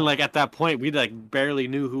 And Oh, like at that point we like barely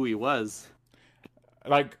knew who he was.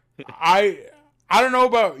 like I don't know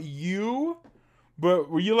about you, but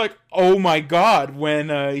were you like, oh my god,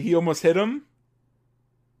 when he almost hit him?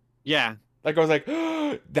 Yeah. Like I was like,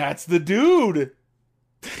 oh, that's the dude.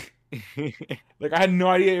 Like I had no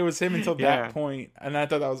idea it was him until Yeah. that point, and I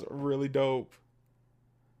thought that was really dope.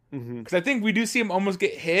 Hmm. Because I think we do see him almost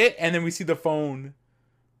get hit, and then we see the phone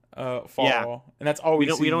fall, Yeah. and that's all we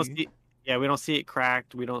We don't see. see yeah, we don't see it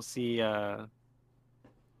cracked. We don't see it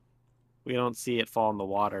fall in the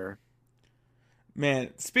water.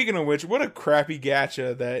 Man, speaking of which, what a crappy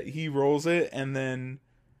gacha that he rolls it and then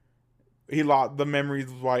he locked the memories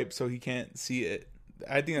wiped so he can't see it.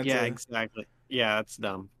 I think that's Yeah, exactly. Yeah, that's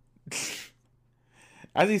dumb.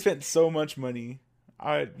 I think he spent so much money.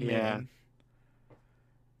 Yeah. Man.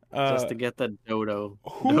 Just Uh, to get the dodo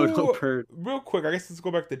who bird. real quick? I guess let's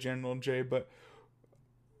go back to General J. But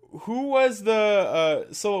who was the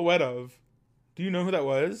silhouette of? Do you know who that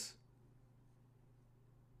was?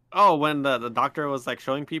 Oh, when the doctor was like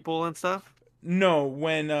showing people and stuff. No,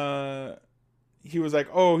 when he was like,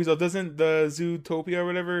 oh, he's like, doesn't the Zootopia or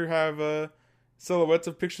whatever have silhouettes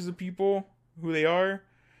of pictures of people who they are?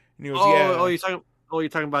 And he goes, Oh, yeah, you're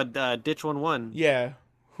talking about Ditch 1-1. yeah.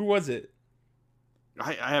 Who was it?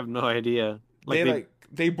 I have no idea. Like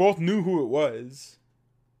They both knew who it was.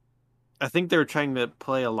 I think they were trying to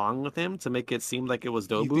play along with him to make it seem like it was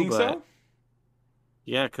You Dobu, think but so?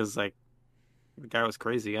 yeah, because like the guy was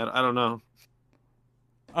crazy. I don't know.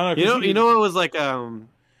 I don't know You know, it was like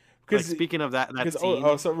because speaking of that oh,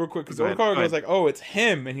 scene. so real quick because Go ahead. Otakar Go goes ahead. like, oh, it's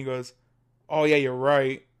him, and he goes, oh yeah, you're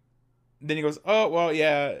right. Then he goes, oh well,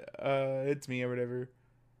 yeah, it's me or whatever.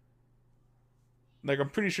 Like I'm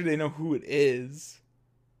pretty sure they know who it is.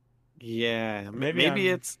 Yeah, Maybe I'm maybe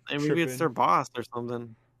it's their tripping. boss or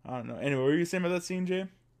something. I don't know. Anyway, what were you saying about that scene, Jay?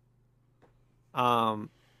 Um,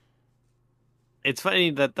 it's funny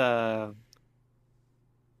that there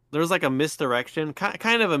was like a misdirection,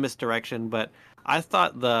 kind of a misdirection, but I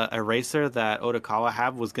thought the eraser that Otokawa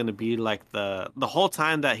had was gonna be like the whole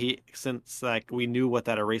time that since like we knew what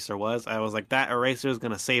that eraser was, I was like that eraser is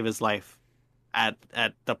gonna save his life at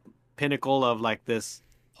the pinnacle of like this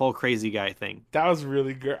whole crazy guy thing. That was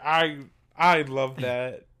really good. I love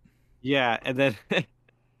that. Yeah, and then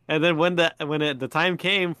and then the time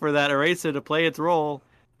came for that eraser to play its role,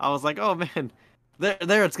 I was like, oh man,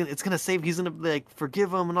 there it's gonna save. He's gonna like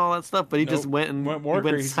forgive him and all that stuff. But he just Nope, went he more went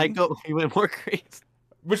crazy, psycho. He went more crazy.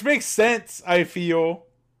 which makes sense. I feel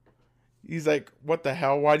he's like, what the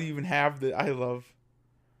hell? Why do you even have the?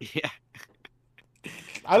 Yeah.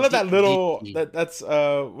 I love that little Geeky. that's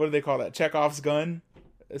what do they call that? Chekhov's gun.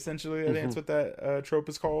 Essentially, I think that's Hmm. what that trope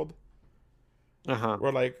is called. Uh-huh.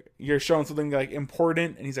 Where like you're showing something like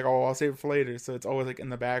important, and he's like, "Oh, I'll save it for later." So it's always like in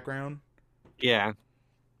the background, Yeah.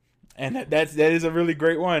 and that is a really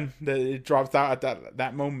great one that it drops out at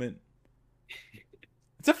that moment.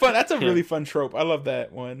 That's a Yeah. really fun trope. I love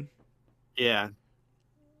that one. Yeah.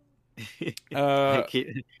 Uh,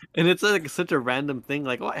 Like and it's like such a random thing.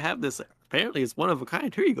 Like, oh, I have this. Apparently, it's one of a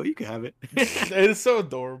kind. Here you go. You can have it. it is so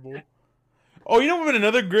adorable. Oh, you know what?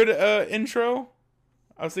 Another good intro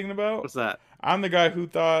I was thinking about. What's that? I'm the guy who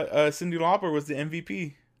thought Cyndi Lauper was the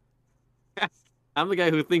MVP. I'm the guy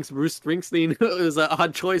who thinks Bruce Springsteen is an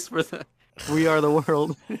odd choice for the "We Are the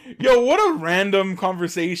World." Yo, what a random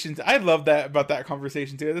conversation! I love that about that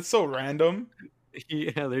conversation too. That's so random.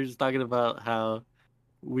 Yeah, they're just talking about how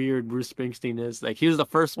weird Bruce Springsteen is. Like he was the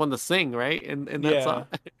first one to sing, right? In that Yeah, song.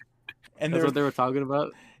 and That's they're what they were talking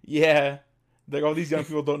about. yeah, like all these young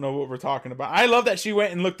people don't know what we're talking about. I love that she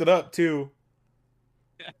went and looked it up too,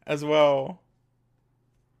 as well.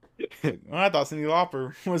 Like, well, I thought Cyndi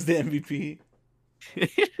Lauper was the MVP. Did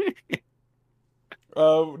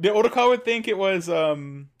Otakar would think it was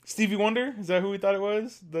Stevie Wonder? Is that who we thought it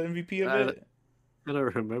was? The MVP of uh, it? I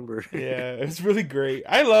don't remember. Yeah, it's really great.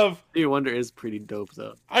 Stevie Wonder is pretty dope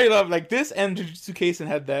though. I love like this and Jujutsu Kaisen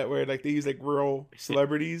had that where like they use like real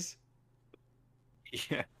celebrities.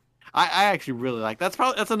 Yeah. I actually really like that's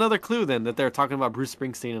another clue then that they're talking about Bruce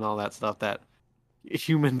Springsteen and all that stuff that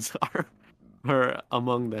humans are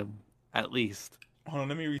among them at least. Hold on,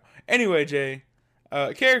 let me read. Anyway, Jay,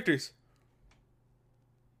 characters.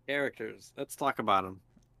 Characters. Let's talk about them.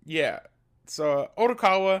 Yeah. So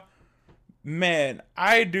Otokawa, man,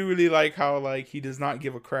 I do really like how like he does not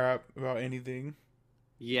give a crap about anything.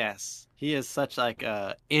 Yes, he is such like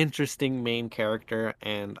a interesting main character,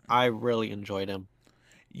 and I really enjoyed him.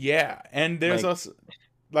 Yeah, and there's Like, also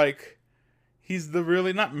like he's the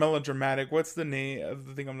really not melodramatic. What's the name of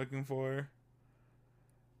the thing I'm looking for?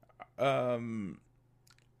 Um,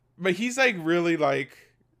 but he's like really like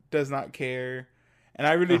does not care, and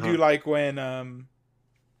I really do uh-huh. like when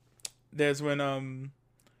there's when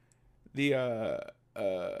the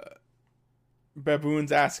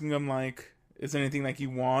baboon's asking him like, "Is there anything like you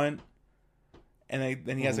want?" And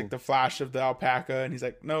then he has like Mhm. the flash of the alpaca, and he's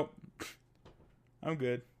like, "Nope, I'm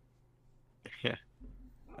good." Yeah.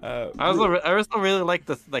 Uh, I also really like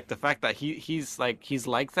the fact that he's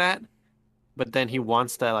like that, but then he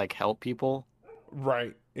wants to like help people,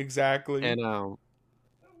 right, exactly. and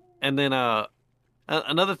and then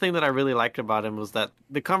another thing that I really liked about him was that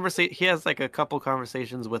the conversation he has like a couple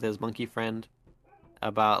conversations with his monkey friend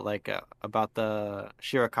about about the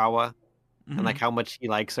Shirakawa and Hmm. like how much he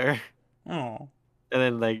likes her. Oh, And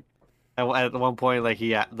then like at one point like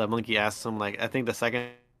the monkey asks him like I think the second,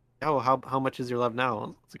 oh, how much is your love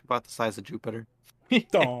now? It's like about the size of Jupiter.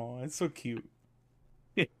 oh, it's so cute.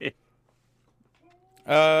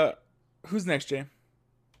 Uh, who's next, Jay?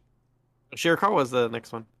 Shirakawa was the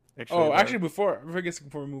next one. Actually, Oh, actually, before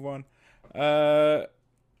we move on, uh,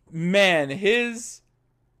 man, his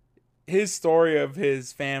story of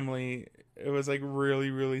his family, it was like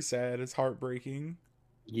really really sad. It's heartbreaking.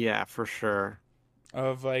 yeah, for sure.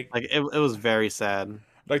 Of Like it was very sad.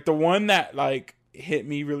 like the one that like hit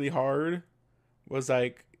me really hard was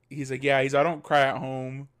like he's like, yeah, I don't cry at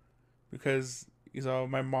home because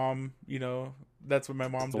my mom, that's what my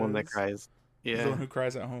It's mom the one that does. cries. He's the one Yeah, who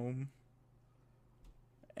cries at home.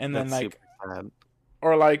 And then that's like super sad.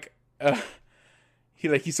 or like he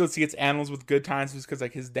associates animals with good times because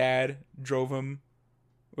like his dad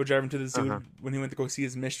would drive him to the zoo Uh-huh. when he went to go see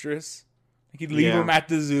his mistress. Like he'd leave him Yeah, at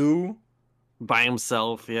the zoo. by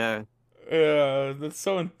himself. Yeah, That's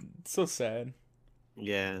so sad.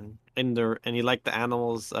 yeah. And he liked the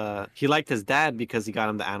animals. He liked his dad because he got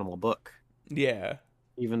him the animal book, Yeah.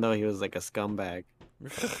 even though he was like a scumbag.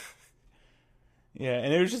 Yeah,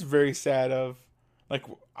 and it was just very sad. Of like,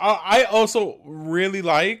 I also really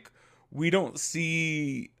like we don't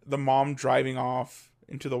see the mom driving off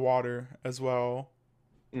into the water as well.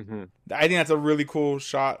 Hmm. I think that's a really cool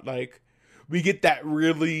shot. Like, we get that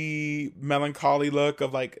really melancholy look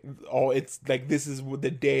of like, oh, it's like this is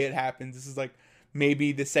the day it happens. This is like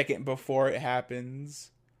maybe the second before it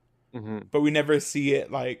happens, Hmm. but we never see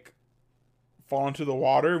it like fall into the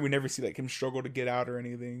water. We never see like him struggle to get out or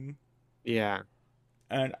anything. Yeah.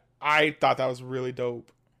 And I thought that was really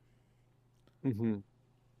dope. Hmm.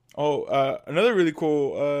 Oh, another really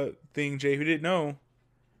cool thing, Jay, who didn't know,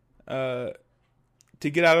 uh, to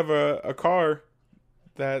get out of a car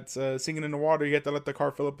that's sinking in the water, you have to let the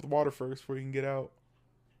car fill up with water first before you can get out.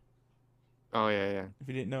 Oh yeah, yeah, If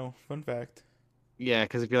you didn't know, fun fact. yeah.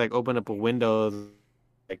 Because if you like open up a window,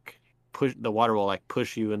 like push the water will like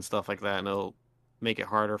push you and stuff like that, and it'll make it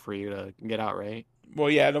harder for you to get out, right? Well,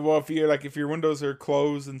 yeah, well, if your windows are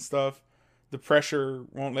closed and stuff, the pressure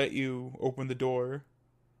won't let you open the door.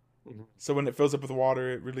 Mhm. So when it fills up with water,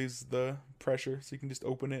 it relieves the pressure, so you can just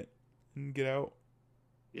open it and get out.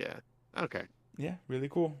 Yeah. Okay. Yeah, really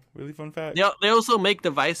cool, really fun fact. They also make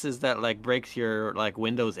devices that like breaks your like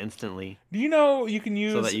windows instantly, Do you know you can so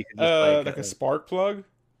use that you can just like like a spark plug?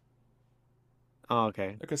 oh,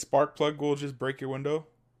 okay. Like a spark plug will just break your window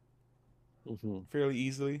Hmm. fairly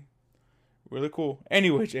easily. Really cool.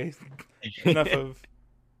 Anyway, Jay, enough of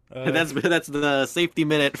That's the safety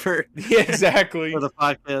minute yeah, exactly. for the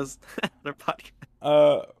podcast. The podcast.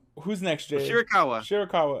 Uh who's next, Jay? Shirakawa.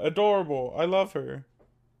 Shirakawa, adorable. I love her.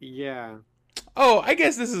 Yeah. Oh, I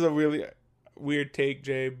guess this is a really weird take,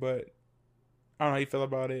 Jay, but I don't know how you feel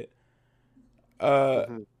about it. Uh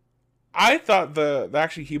Hmm. I thought the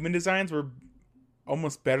actually human designs were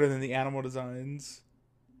almost better than the animal designs.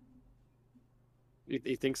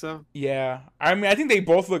 You think so? Yeah. I mean, I think they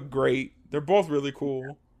both look great. They're both really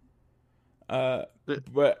cool. Uh, The-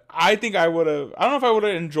 but I think I would have. I don't know if I would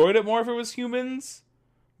have enjoyed it more if it was humans,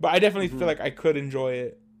 but I definitely feel mhm. like I could enjoy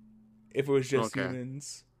it. if it was just Okay.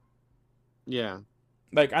 humans. Yeah.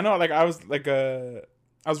 Like I know, like I was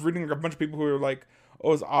reading like a bunch of people who were like,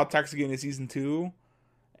 "Oh, is Odd Taxi getting a season 2?"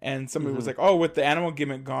 And somebody was Hmm. like, "Oh, with the animal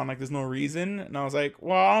gimmick gone, like there's no reason." And I was like,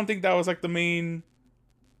 "Well, I don't think that was like the main.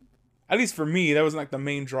 At least for me, that wasn't like the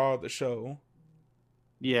main draw of the show.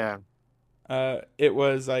 Yeah. It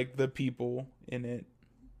was like the people in it.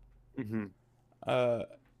 Hmm. Uh,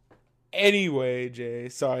 anyway, Jay,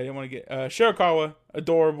 sorry, I didn't want to get Shirakawa,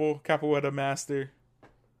 adorable capoeira master.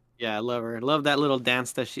 Yeah, I love her. Love that little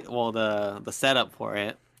dance that she, well, the setup for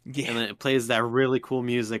it, Yeah, and then it plays that really cool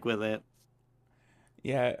music with it.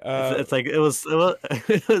 yeah. It's like it was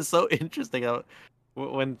it was so interesting.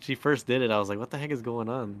 When she first did it, I was like, "What the heck is going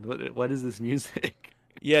on? What is this music?"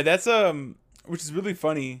 Yeah, that's which is really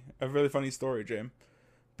funny. A really funny story, Jim.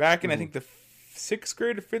 Back in I Hmm. think the sixth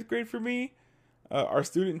grade or fifth grade for me, our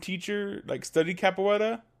student teacher like studied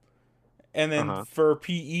capoeira, and Uh then huh. for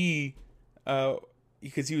PE,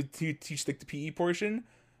 because he would teach like the PE portion,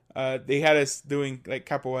 they had us doing like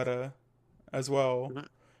capoeira as well.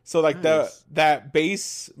 So like the Nice. that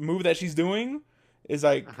bass move that she's doing is Uh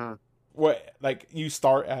like huh. what like you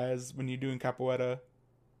start as when you're doing capoeira, like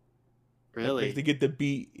to Really? get the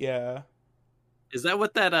beat. Yeah, Is that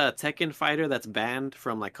what that Tekken fighter that's banned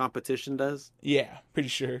from like competition does? yeah, pretty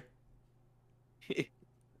sure.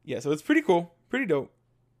 Yeah, so it's pretty cool, pretty dope.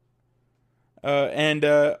 And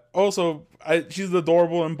also, she's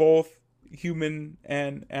adorable in both human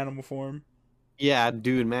and animal form. Yeah,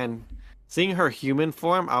 dude, man. Seeing her human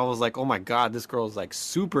form, I was like, "Oh my God, this girl's like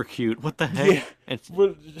super cute. What the Yeah, heck?" And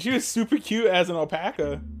but she was super cute as an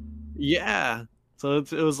alpaca. yeah, so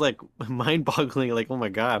it was like mind-boggling. Like, oh my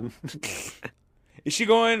God. Is she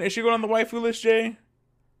going? Is she going on the waifu list, Jay? Or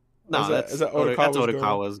No, is that's that That's Otakawa's girl?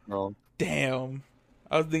 Otokawa's girl. Damn,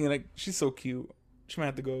 I was thinking like she's so cute. She might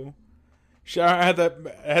have to go. I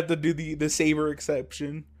had to do the saber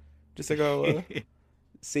exception, just like how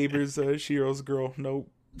Saber's Shiro's girl. Nope,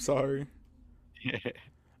 sorry.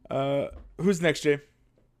 Uh, who's next, Jay?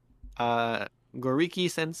 uh, Goriki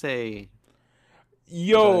Sensei, the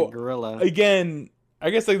Yo, gorilla. again, I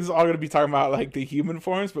guess like this is all gonna be talking about like the human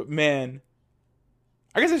forms, but man,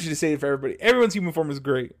 I guess I should just say it for everybody. Everyone's human form is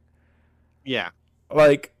great. Yeah,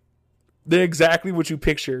 Like they're exactly what you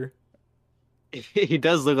picture. he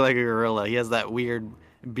does look like a gorilla. He has that weird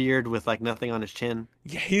beard with like nothing on his chin,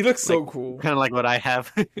 Yeah, he looks like so cool. kind of like what I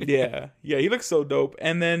have. Yeah, yeah, he looks so dope.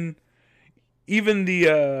 And then even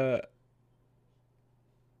the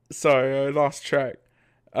sorry, I lost track.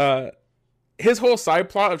 Uh, his whole side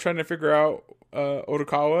plot of trying to figure out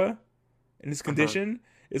Otokawa and his Uh-huh. condition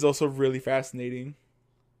is also really fascinating.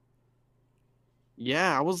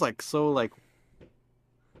 Yeah, I was like so like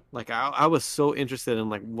I was so interested in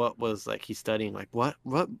like what was like he's studying, like what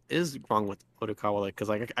is wrong with Otokawa, like because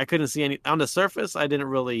like I couldn't see any on the surface. I didn't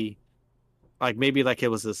really like, maybe like it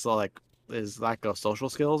was this like his lack of social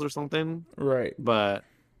skills or something, Right. but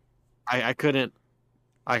I couldn't,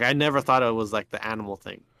 like I never thought it was like the animal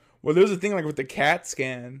thing. Well, there was a thing like with the CAT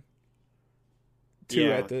scan too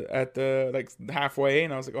Yeah, at the like halfway,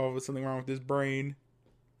 and I was like, oh, there's something wrong with his brain.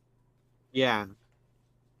 yeah,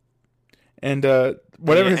 And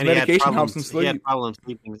whatever his and he had medication helps him problems. He had sleep. problems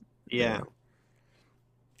sleeping. Yeah.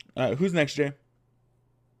 Yeah. Who's next, Jay?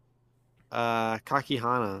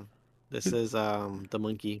 Kakihana. This is the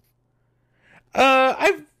monkey.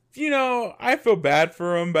 I I feel bad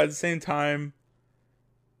for him, but at the same time,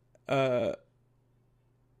 uh,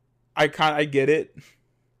 I get it.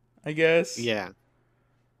 I guess Yeah.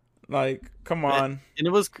 like come And on, it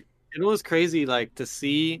was crazy like to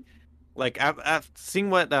see, like I've seen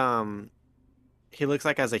what he looks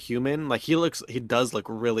like as a human. Like he does look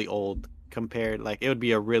really old compared, like it would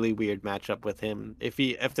be a really weird matchup with him if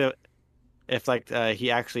if like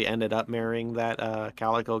he actually ended up marrying that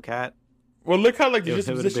calico cat. well look how like the It would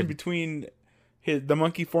have juxtaposition been, between the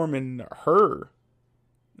monkey form and her,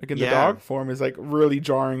 like in the yeah. dog form, is like really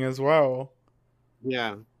jarring as well.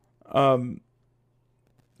 Yeah. Um,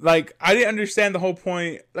 like I didn't understand the whole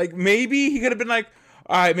point. Like maybe he could have been like,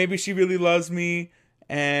 all right, maybe she really loves me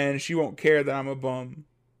and she won't care that I'm a bum.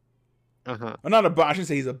 Uh-huh. Well, not a bum. I shouldn't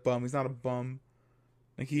say he's a bum. He's not a bum.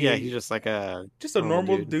 Like Yeah, he's he just like a just a normal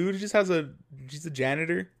normal dude. dude. He just he's a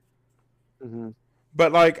janitor. Hmm.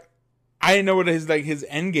 But like I didn't know what his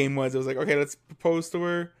end game was. It was like, okay, let's propose to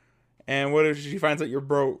her, and what if she finds out you're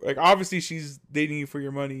broke? Like obviously she's dating you for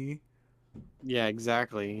your money. Yeah,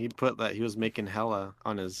 exactly. He put that he was making hella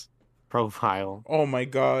on his profile. Oh my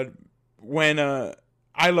god. When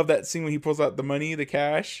I love that scene when he pulls out the money, the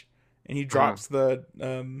cash, and he Uh-huh. drops the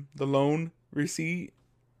loan receipt.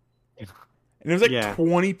 And it was like Yeah.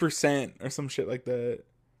 20% or some shit like that.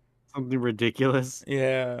 Something ridiculous.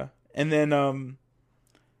 Yeah. And then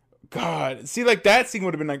God, see, like that scene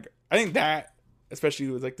would have been like, I think that, especially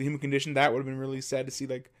with like the human condition, that would have been really sad to see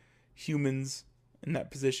like humans in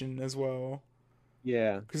that position as well.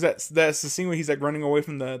 Yeah. Because that's the scene where he's like running away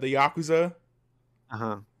from the yakuza,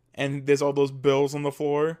 Uh-huh. and there's all those bills on the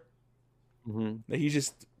floor Hmm. that he's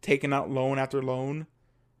just taking out loan after loan.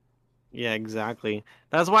 Yeah, exactly.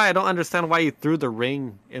 That's why I don't understand why you threw the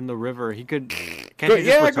ring in the river. He could, Go, can't you just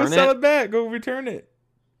yeah, go return sell it? it back. Go return it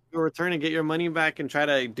Go return and get your money back and try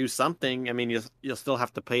to do something. I mean, you'll still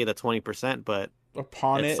have to pay the 20%, but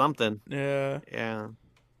upon it's it. something. Yeah. Yeah.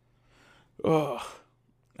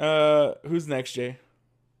 Ugh. Who's next, Jay?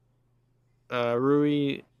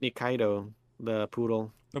 Rui Nikaido, the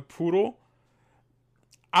poodle. The poodle.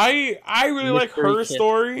 I really like Mystery her kid.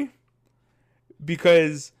 story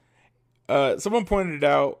because someone pointed it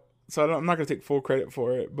out. So I'm not gonna take full credit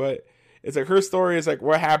for it, but it's like her story is like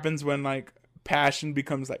what happens when like passion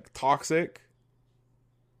becomes like toxic,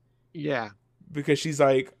 Yeah. because she's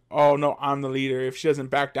like, oh no, I'm the leader. If she doesn't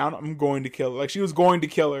back down, I'm going to kill her. Like she was going to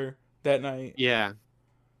kill her that night, Yeah.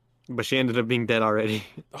 But she ended up being dead already.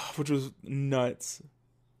 which was nuts.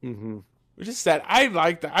 Hmm. Which is sad. I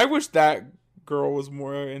like that. I wish that girl was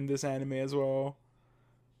more in this anime as well.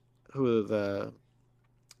 Who The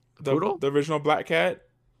poodle? the original Black Cat.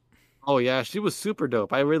 Oh yeah, she was super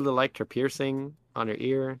dope. I really liked her piercing on her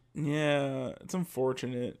ear. Yeah, it's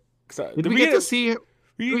unfortunate. Did we get to see her?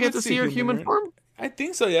 We Did we get get to see her human right? form? I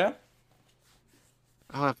think so. Yeah,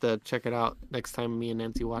 I'll have to check it out next time me and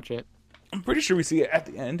Nancy watch it. I'm pretty sure we see it at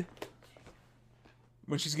the end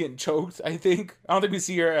when she's getting choked. I think. I don't think we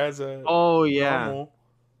see her as a Oh yeah. normal.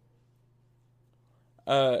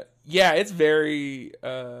 Yeah, it's very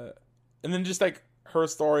and then just like her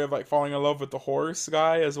story of like falling in love with the horse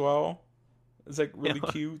guy as well. It's like really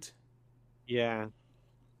cute. Yeah.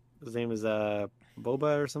 His name is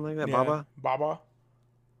Boba or something like that. Yeah, Baba.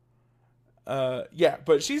 Baba. Yeah,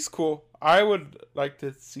 but she's cool. I would like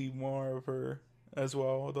to see more of her as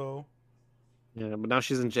well, though. Yeah, but now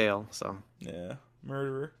she's in jail. So. Yeah,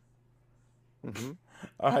 murderer. Hmm.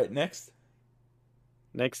 All right, next.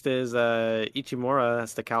 Next is Ichimura.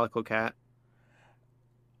 That's the calico cat.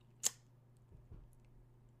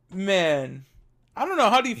 Man, I don't know.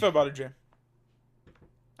 How do you feel about her, Jim?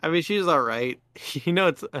 I mean, she's all right. You know,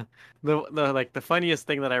 it's the like the funniest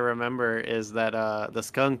thing that I remember is that the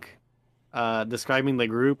skunk describing the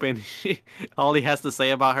group, and all he has to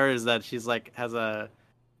say about her is that she's like has a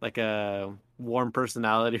warm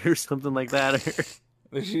personality or something like that.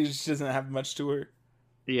 She just doesn't have much to her.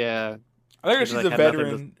 Yeah, I think she's she's like a had nothing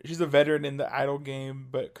veteran. She's a veteran in the idol game,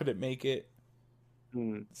 but couldn't make it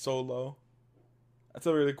to. solo. That's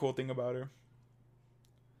a really cool thing about her.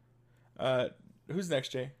 Who's next,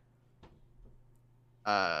 Jay?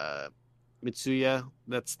 Mitsuya.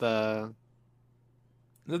 That's the.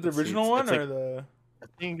 Is it the Let's see, original one it's or like the? I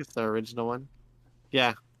think it's the original one.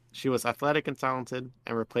 Yeah, she was athletic and talented,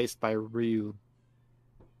 and replaced by Ryu.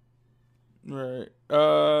 Right.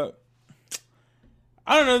 I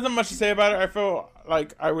don't know. There's not much to say about it. I feel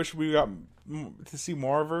like I wish we got to see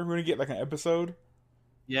more of her. We're gonna get like an episode.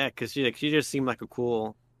 Yeah, because she just seemed like a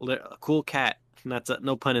cool cat. And that's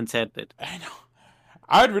no pun intended. I know.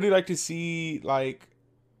 I'd really like to see like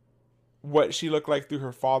what she looked like through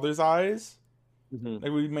her father's eyes. Hmm.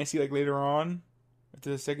 Like we might see like later on into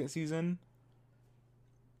the second season.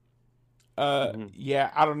 Hmm. Yeah,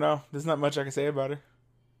 I don't know. There's not much I can say about her.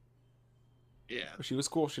 Yeah. But she was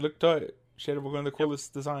cool. She looked tight. She had one of the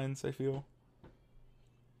coolest designs, I feel.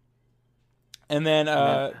 And then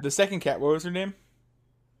the second cat, what was her name?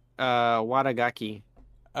 Wadagaki.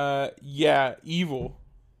 Yeah, Evil.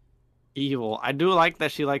 Evil. I do like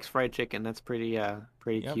that she likes fried chicken. That's pretty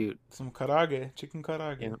Yep. cute. Some karage, chicken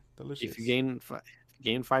karage. Yeah. Delicious. If you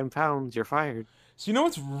gain 5 pounds, you're fired. So you know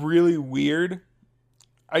what's really weird?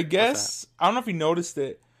 I guess I don't know if you noticed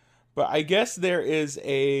it, but I guess there is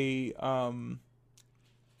a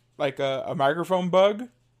like a microphone bug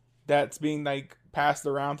that's being like passed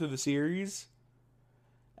around through the series.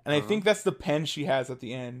 And I think that's the pen she has at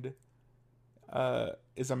the end.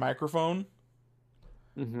 Is a microphone.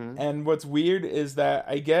 Mm-hmm. And what's weird is that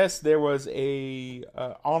I guess there was a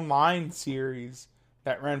online series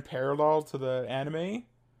that ran parallel to the anime.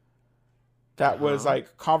 That was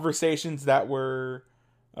like conversations that were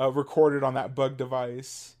recorded on that bug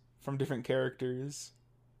device from different characters.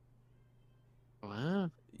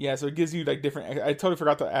 Wow. Yeah, so it gives you like different. I totally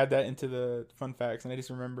forgot to add that into the fun facts, and I just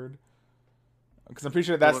remembered because I'm pretty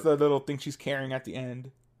sure that's the little thing she's carrying at the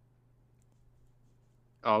end.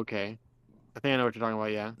 Oh, okay. I think I know what you're talking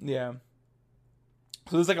about. Yeah. Yeah.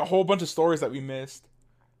 So there's like a whole bunch of stories that we missed.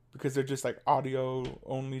 because they're just like audio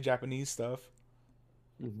only Japanese stuff.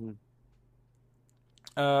 Hmm.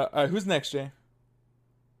 Who's next, Jay?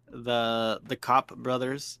 The Cop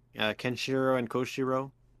brothers, Kenshiro and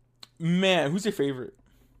Koshiro. Man, who's your favorite?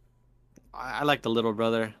 I like the little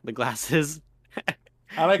brother, the glasses.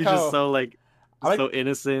 I like He's just how so like I like so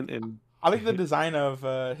innocent and I like the design of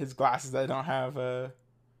his glasses that don't have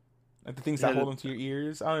like the things that yeah, hold into your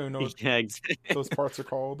ears. I don't even know what yeah, those parts are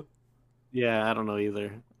called. yeah. I don't know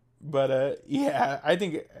either. But yeah, I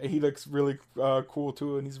think he looks really cool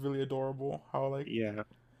too, and he's really adorable. How like Yeah,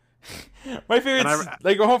 my and favorite,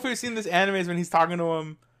 like my whole favorite scene in this anime is when he's talking to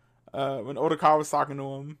him, when Odokawa was talking to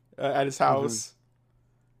him at his mhm. house,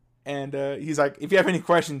 and he's like, "If you have any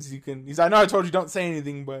questions, you can." He's like, "I know I told you don't say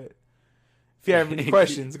anything, but if you have any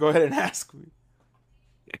questions, go ahead and ask me."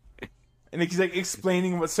 And he's like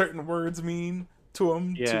explaining what certain words mean to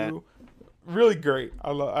him Yeah, too. Really great.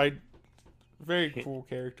 I very cool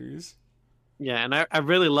characters. yeah, and I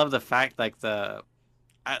really love the fact like the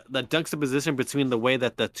juxtaposition between the way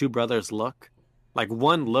that the two brothers look. Like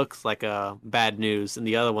one looks like a bad news, and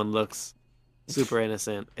the other one looks super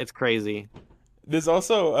innocent. It's crazy. There's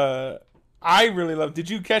also I really love. Did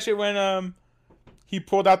you catch it when he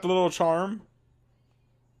pulled out the little charm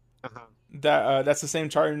Uh-huh. that that's the same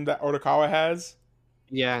charm that Otokawa has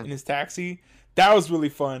Yeah, in his taxi? That was really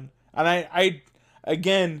fun. And I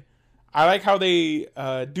again, I like how they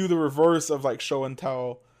do the reverse of like show and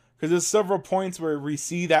tell, because there's several points where we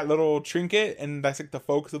see that little trinket and that's like the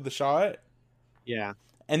focus of the shot, yeah.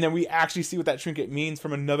 and then we actually see what that trinket means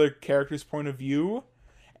from another character's point of view,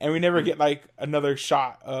 and we never Mhm. get like another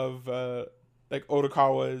shot of like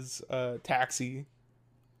Otokawa's taxi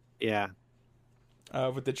Yeah.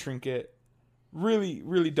 with the trinket. Really,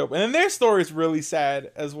 really dope. And then their story is really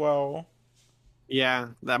sad as well. Yeah,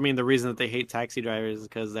 I mean the reason that they hate taxi drivers is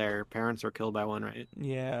because their parents were killed by one, right?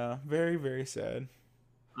 Yeah, very, very sad.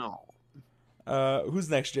 Oh. Who's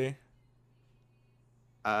next, Jay?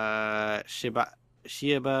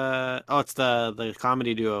 Shiba. Oh, it's the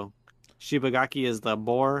comedy duo. Shibagaki is the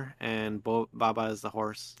boar and Baba is the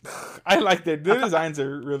horse. I like that. I Their thought designs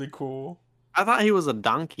are really cool. I thought he was a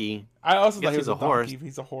donkey. I I also thought guess he was he's a a horse. donkey.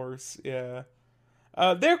 He's a horse. Yeah.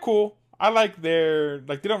 They're cool. I like their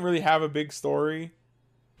like they don't really have a big story.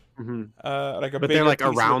 Hmm. Like a But they're bigger like piece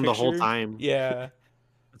of the around the whole picture. time. Yeah.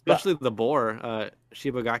 But Especially the boar.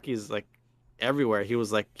 Shibagaki's like everywhere. He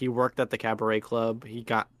was like he worked at the cabaret club. He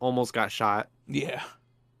got almost got shot. yeah.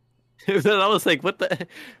 Then I was like, what the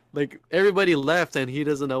like everybody left and he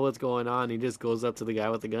doesn't know what's going on. He just goes up to the guy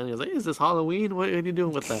with the gun. He's like, is this Halloween? What are you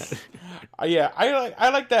doing with that? Yeah, I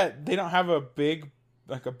like that they don't have a big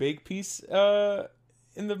piece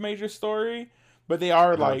in the major story, but they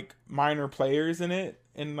are Uh-huh. like minor players in it,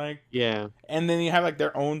 and like Yeah. and then you have like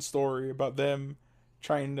their own story about them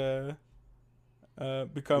trying to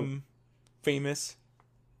become famous.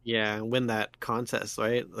 Yeah, win that contest,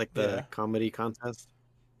 right? Like the Yeah. comedy contest.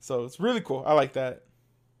 So it's really cool. I like that.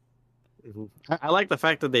 Mhm. I like the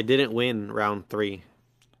fact that they didn't win round three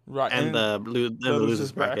Right. and And the the losers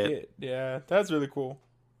losers bracket. bracket. Yeah, that's really cool.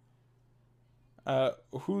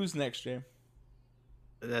 Who's next, Jay?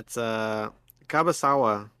 That's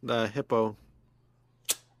Kabasawa, the hippo.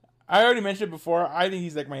 I already mentioned it before. I think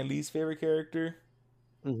he's like my least favorite character.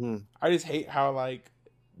 Hmm. I just hate how like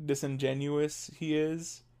disingenuous he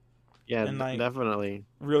is, Yeah, and like definitely.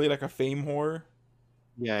 really like a fame whore.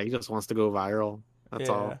 Yeah, he just wants to go viral. That's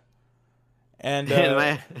Yeah. all. And And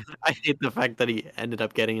I hate the fact that he ended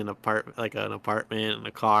up getting an apartment and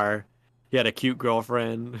a car. He had a cute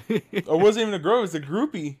girlfriend. it wasn't even a girl, it was a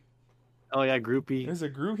groupie. Oh yeah, It groupie. was a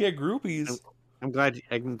group. He had I'm, groupies.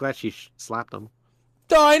 I'm glad she slapped him.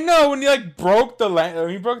 Oh, I know when he like broke the lamp. When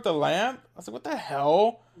he broke the lamp, I was like, "What the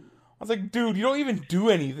hell?" I was like, "Dude, you don't even do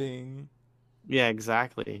anything." Yeah,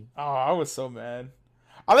 exactly. Oh, I was so mad.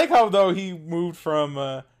 I like how though he moved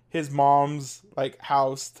from his mom's like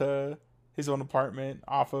house to his own apartment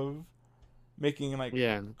off of making like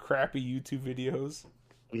Yeah, crappy YouTube videos.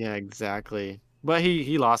 yeah, exactly. But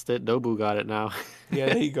he lost it. Nobu got it now. Yeah,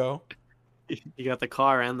 there you go. He got the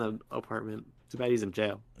car and the apartment. Too bad he's in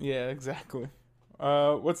jail. Yeah, exactly.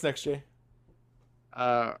 What's next, Jay?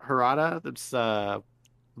 Harada, that's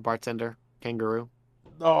bartender, kangaroo.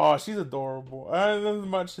 Oh, she's adorable. There's not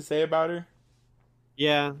much to say about her,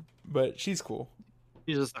 Yeah, but she's cool.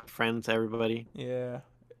 he's just a friend to everybody. Yeah,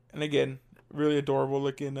 and again, really adorable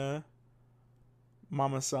looking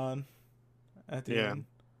Mama San at the Yeah. end.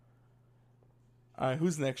 All right,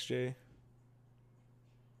 who's next, Jay?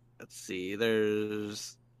 Let's see.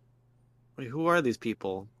 Wait, who are these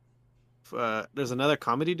people? There's another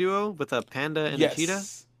comedy duo with a panda and a cheetah.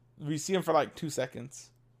 Yes, we see him for like 2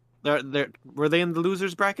 seconds. They're were they in the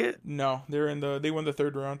losers bracket? No, they won the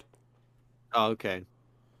third round. Oh, okay.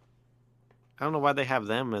 I don't know why they have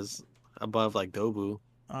them as above like Dobu.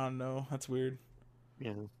 Oh no, that's weird.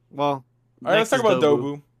 Yeah. Well, All right, let's next talk is about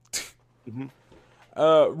Dobu. Dobu.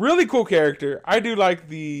 Hmm. Really cool character. I do like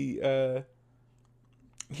the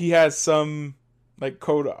he has some like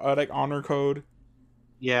code, like honor code,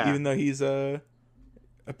 Yeah. even though he's a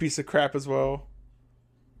piece of crap as well.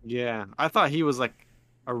 Yeah. I thought he was like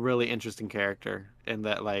a really interesting character in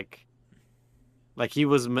that like he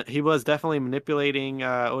was definitely manipulating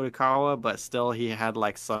Oikawa, but still he had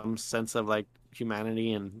like some sense of like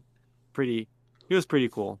humanity and pretty he was pretty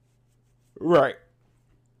cool. Right.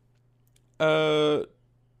 Uh,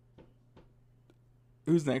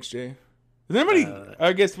 who's next, Jay? Is anybody? Uh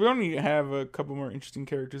I guess we only have a couple more interesting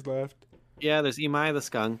characters left. yeah, there's Imai the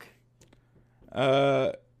skunk.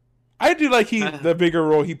 Uh, I do like Uh, the bigger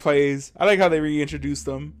role he plays. I like how they reintroduced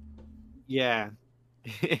him. yeah.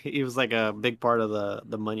 He was like a big part of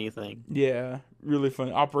the money thing. Yeah, really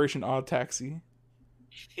fun. Operation Odd Taxi.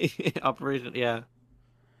 Operation, yeah.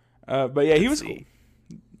 But yeah, he Let's was cool. see.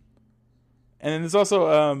 And then there's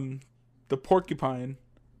also the Porcupine.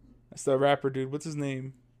 That's the rapper dude. What's his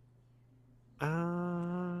name?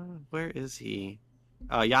 Where is he?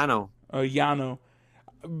 Yano. Yano.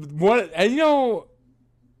 What? And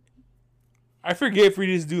I forget if we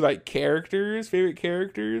just do like characters, favorite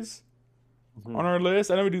characters Mhm. on our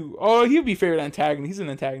list. I know we do. Oh, he'd be favorite antagonist. He's an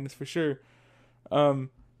antagonist for sure.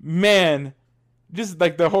 Man, just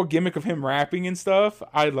like the whole gimmick of him rapping and stuff.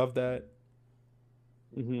 I love that.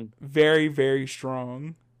 Mhm. Very, very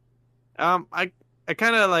strong. I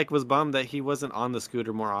kind of like was bummed that he wasn't on the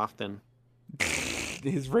scooter more often.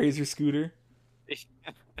 His Razor scooter.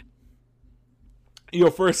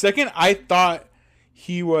 For a second, I thought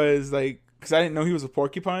he was like, because I didn't know he was a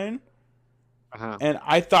porcupine, Uh-huh. and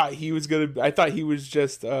I thought he was gonna. I thought he was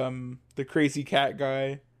just the crazy cat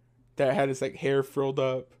guy that had his like hair frilled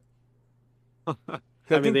up. I I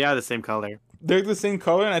mean, think they are the same color. they're the same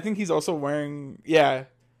color, and I think he's also wearing. Yeah,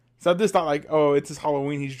 so I just thought like, oh, it's his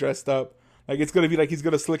Halloween. He's dressed up. Like it's gonna be like he's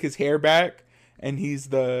gonna slick his hair back, and he's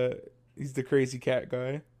the crazy cat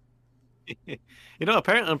guy.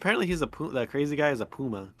 Apparently he's the crazy guy is a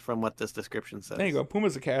puma from what this description There you says. go.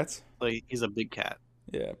 Pumas are cats. Like he's a big cat.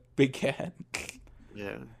 Yeah, big cat.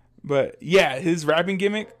 Yeah. But yeah, his rapping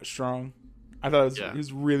gimmick strong. I thought Yeah. it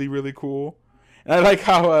was really really cool, and I like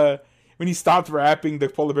how when he stopped rapping, the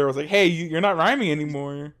polar bear was like, "Hey, you're not rhyming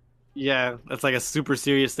anymore." Yeah, that's like a super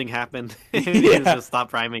serious thing happened. And he Yeah, just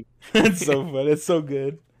stopped rhyming. it's so fun. It's so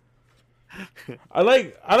good. I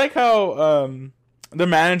like how the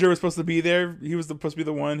manager was supposed to be there. He was supposed to be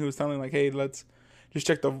the one who was telling like, "Hey, let's just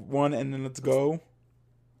check the one and then let's go."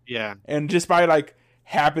 Yeah. And just by like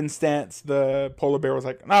happenstance, the polar bear was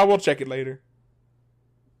like, "Nah, we'll check it later."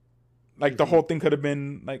 Like the Mhm. whole thing could have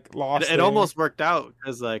been like lost. It there. almost worked out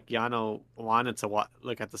because like Yano wanted to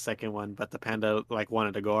look at the second one, but the panda like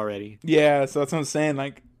wanted to go already. Yeah, so that's what I'm saying.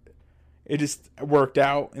 Like, it just worked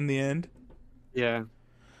out in the end. Yeah.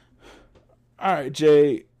 All right,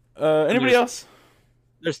 Jay. Anybody There's else?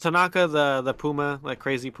 there's Tanaka the puma, like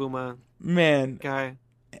crazy puma Man, guy,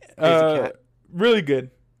 crazy uh, cat, really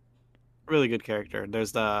good. really good character.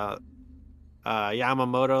 There's the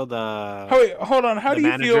Yamamoto, Oh, wait, hold on. How the do you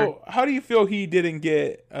manager, feel? How do you feel he didn't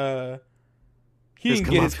get? He his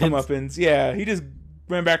didn't get his comeuppance. comeuppance. Yeah, he just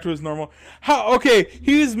went back to his normal. How? Okay,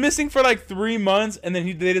 he was missing for like 3 months, and then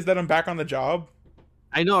they just let him back on the job.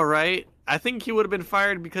 I know, right? I think he would have been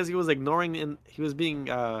fired because he was ignoring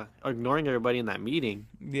everybody in that meeting.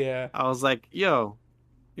 Yeah, I was like, yo,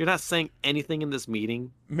 you're not saying anything in this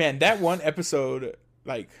meeting. man, that one episode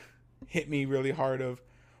like hit me really hard of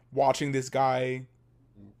watching this guy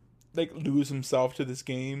like lose himself to this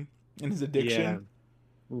game and his Yeah. addiction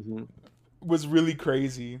Hmm. was really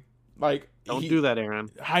crazy. Like Don't do that, Aaron.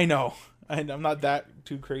 I know, and I'm not that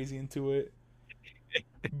too crazy into it,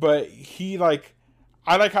 but he like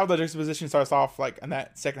I like how the juxtaposition starts off like in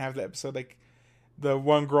that second half of the episode. Like the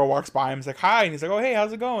one girl walks by him, he's like hi, and he's like, oh hey,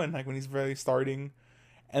 how's it going? Like when he's really starting,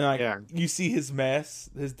 and like Yeah. you see his mess,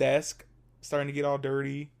 his desk starting to get all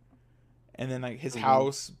dirty, and then like his Mhm.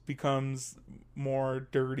 house becomes more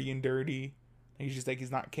dirty and dirty. And he's just like he's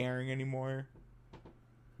not caring anymore.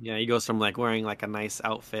 Yeah, he goes from like wearing like a nice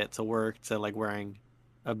outfit to work to like wearing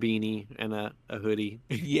a beanie and a hoodie.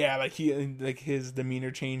 Yeah, like his demeanor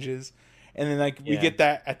changes, and then like we Yeah. get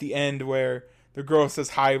that at the end where the girl says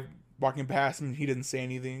hi walking past him, and he didn't say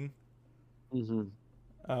anything. Hmm.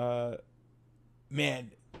 Uh,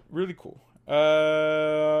 man, really cool.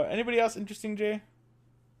 Anybody else interesting, Jay?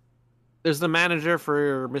 There's the manager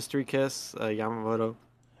for Mystery Kiss, Yamamoto.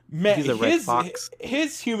 Man, He's a red fox.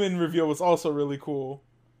 his human reveal was also really cool.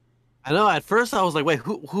 I know. At first, I was like, "Wait,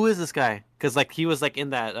 who is this guy?" Because like he was like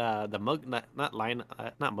in that the mug not line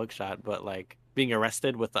not mugshot, but like being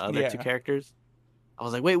arrested with the other two Yeah, characters. I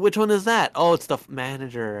was like, "Wait, which one is that?" Oh, it's the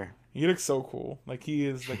manager. he looks so cool. Like he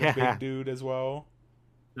is like a big Yeah. dude as well.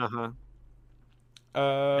 Uh huh.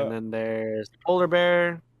 And Uh, then there's polar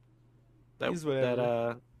bear. That he's that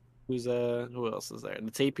whatever. Yakuza. Who else is there?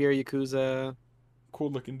 The Tapir Yakuza.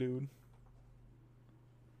 Cool looking dude.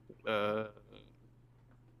 Uh,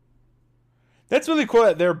 That's really cool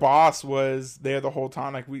that their boss was there the whole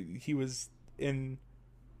time. Like he was in,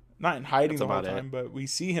 not in hiding that's the whole about it. time, but we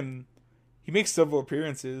see him. He makes several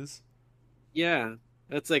appearances. Yeah,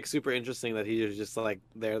 that's like super interesting that he was just like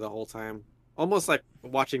there the whole time, almost like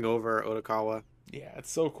watching over Otokawa. Yeah,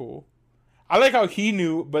 it's so cool. I like how he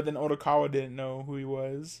knew, but then Otokawa didn't know who he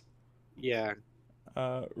was. Yeah.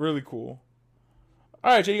 Really cool.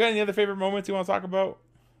 All right, Jay, you got any other favorite moments you want to talk about?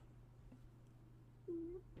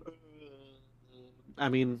 I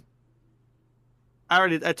mean,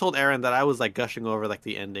 I told Aaron that I was like gushing over like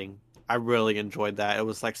the ending. I really enjoyed that. It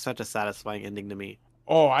was like such a satisfying ending to me.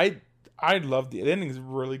 Oh, I love the ending is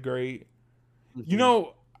really great. You Hmm.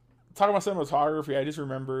 know, talking about cinematography, I just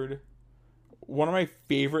remembered one of my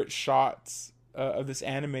favorite shots of this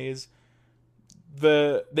anime is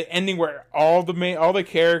the ending where all the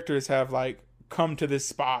characters have like come to this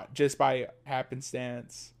spot just by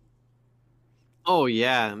happenstance. Oh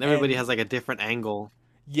yeah, and everybody And has like a different angle.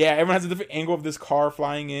 yeah, everyone has a different angle of this car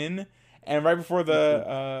flying in, and right before Hmm.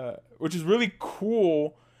 the which is really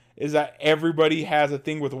cool is that everybody has a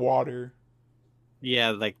thing with water.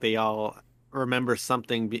 Yeah, like they all remember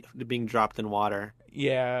something being dropped in water.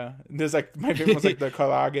 Yeah, there's like my favorite one's like the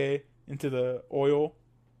Kalage into the oil.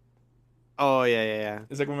 Oh yeah, yeah, yeah.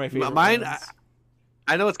 It's like one of my favorite Mine, ones.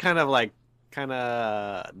 I know it's kind of like kind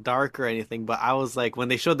of dark or anything, but I was like when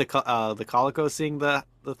they showed the Calico seeing the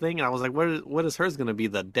thing, and I was like, what is hers gonna be?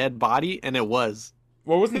 The dead body? And it was.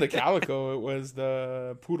 Well, it wasn't the calico; it was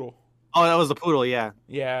the poodle. Oh, that was the poodle. Yeah,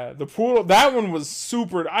 Yeah, the poodle. That one was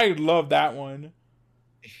super. I love that one.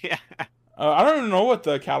 yeah, I don't even know what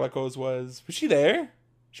the calico's was. Was she there?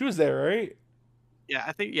 She was there, right? yeah.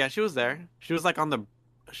 I think yeah, she was there. She was like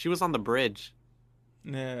she was on the bridge,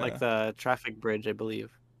 like Yeah. the traffic bridge, I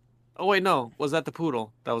believe. Oh wait, no, was that the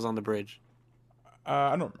poodle that was on the bridge?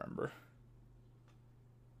 I don't remember.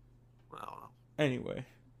 I don't know. Anyway,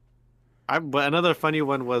 But another funny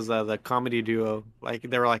one was the comedy duo. Like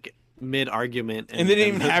they were like mid argument, and they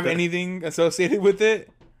didn't and even have anything associated with it.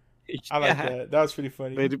 I like yeah. that. That was pretty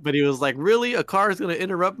funny. But he was like, "Really, a car is gonna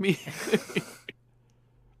interrupt me?"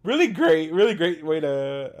 Really great way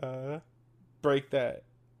to break that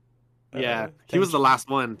Yeah, he was the tension. last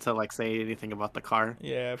one to like say anything about the car.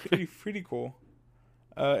 Yeah, pretty cool.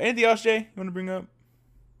 Anything else, Jay? You want to bring up?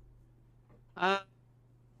 Uh,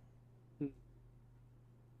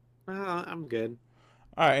 I'm good,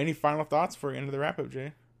 All right. Any final thoughts for end of the wrap up,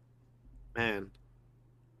 Jay? man.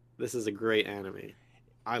 This is a great anime.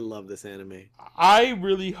 I love this anime. I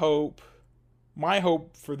really hope. My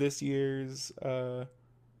hope for this year's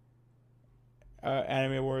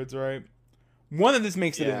anime awards, right? One of this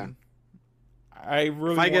makes it Yeah, in. I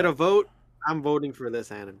if really I get want. a vote, I'm voting for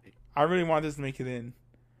this anime. I really want this to make it in.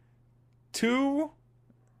 Two.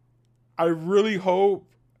 I really hope.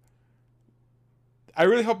 I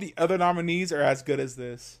really hope the other nominees are as good as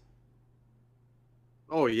this.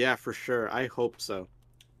 Oh yeah, for sure. I hope so.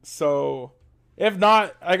 So, if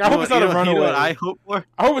not, like I hope it's not a You know what I runaway. hope for?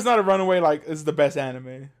 I hope it's not a runaway. Like this is the best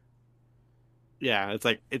anime Yeah, it's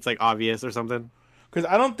like obvious or something. because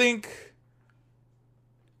I don't think.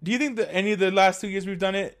 Do you think that any of the last 2 years we've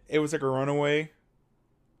done it, it was like a runaway?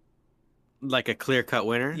 Like a clear cut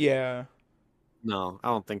winner? Yeah, No, I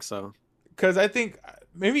don't think so. because I think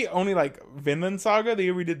maybe only like Vinland Saga the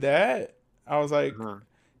year we did that. I was like, Uh-huh.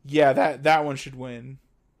 yeah, that one should win.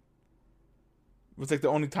 It was like the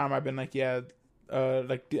only time I've been like, yeah,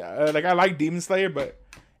 like I like Demon Slayer, but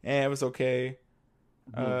it was okay.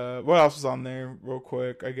 Mhm. What else was on there? Real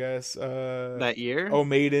quick, I guess. That year? Oh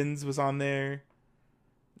Maidens was on there.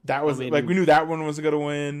 That I was like we mean, knew that one was gonna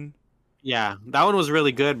win. yeah, that one was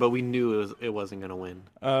really good, but we knew it wasn't gonna win.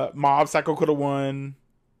 Mob Psycho could have won.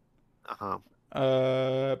 Uh-huh.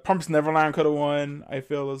 Promised Neverland could have won. I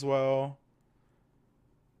feel as well.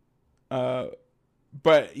 Uh,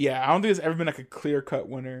 but yeah, I don't think there's ever been like a clear cut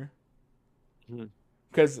winner. Mhm.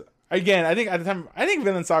 Because again, I think at the time, I think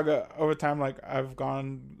Vinland Saga over time, like I've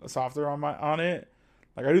gone softer on it.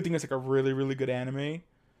 Like I do think it's like a really good anime,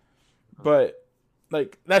 but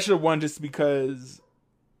like that should have won just because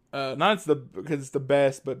not it's the because it's the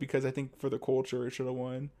best, but because I think for the culture it should have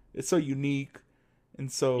won. It's so unique, and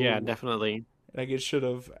Yeah, so definitely. like it should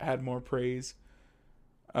have had more praise.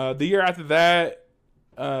 The year after that,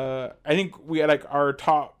 I think we had like our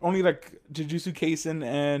top only like Jujutsu Kaisen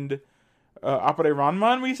and Appare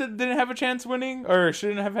Ranman. We said didn't have a chance winning or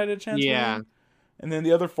shouldn't have had a chance Yeah. winning, and then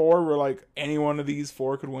the other four were like any one of these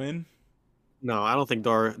four could win. No, I don't think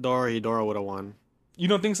Dora would have won. You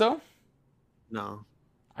don't think so? No.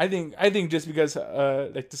 I think just because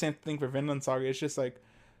like the same thing for Vinland Saga, it's just like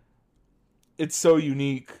it's so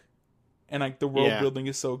unique and like the world Yeah. building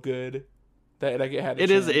is so good that like it had a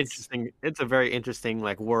It is chance. interesting. It's a very interesting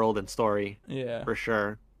like world and story Yeah. for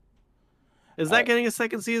sure. Is Uh, that getting a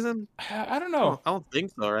second season? I don't I know. don't, I don't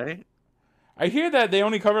think so, right? I hear that they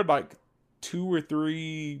only covered like 2 or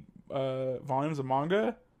 3 volumes of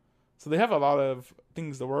manga, so they have a lot of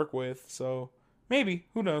things to work with. So maybe,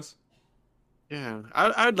 who knows? Yeah.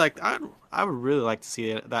 I would really like to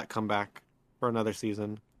see that come back for another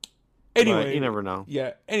season, but you Anyway, never know.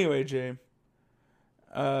 yeah. Anyway, Jay,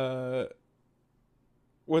 uh,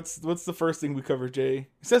 what's the first thing we cover, Jay?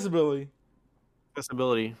 Accessibility.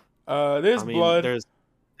 Accessibility. There's I mean, blood. there's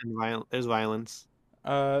violence,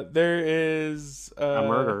 There is a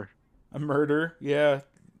murder, a murder. Yeah,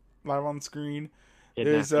 live on screen.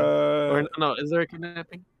 There's kidnapping, or no? Is there a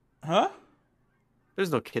kidnapping? huh?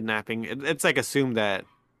 There's no kidnapping. It's like assumed that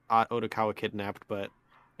Otokawa kidnapped, but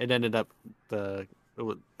it ended up I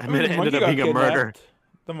I mean, mean, it the ended monkey up got being a murder. kidnapped.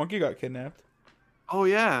 The monkey got kidnapped. Oh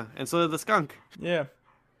yeah, and so did the skunk. Yeah.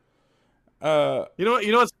 Uh, You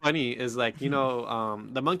know what's funny is like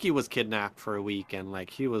the monkey was kidnapped for a week and like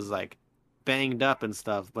he was like banged up and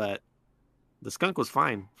stuff, but the skunk was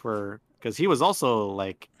fine for because he was also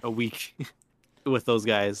like a week with those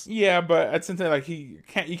guys. yeah, but at some time, like you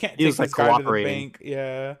can't He take was like this guy to the cooperating. bank.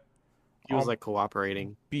 Yeah, He was all like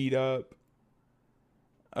cooperating. beat up.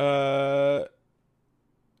 Uh,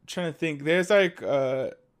 trying to think. There's like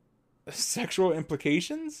sexual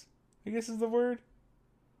implications. I guess is the word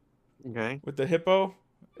Okay. with the hippo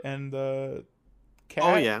and the cat.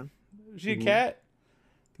 Oh yeah, Was she a hmm cat?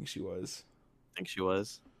 I think she was. I think she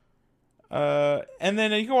was. And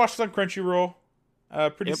then you can watch this on Crunchyroll.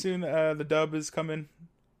 Pretty Yep. soon, the dub is coming.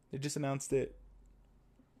 They just announced it.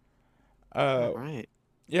 All Uh, right.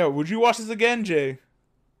 yeah. Would you watch this again, Jay?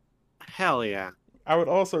 Hell yeah. I would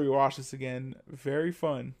also rewatch this again. Very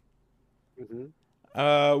fun. hmm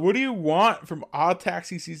What do you want from Odd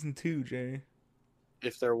Taxi season 2, Jay?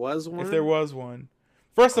 If there was If there one, was one.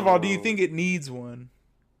 First of all, do you um, think it needs one?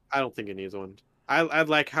 I don't think it needs one. I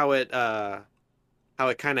like how it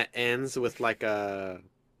kind of ends with like a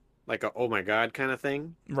oh my god kind of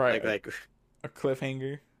thing, Right, like a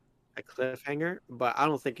cliffhanger. a cliffhanger, but I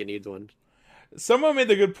don't think it needs one. Someone made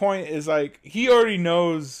the good point is like he already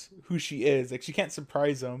knows who she is. Like she can't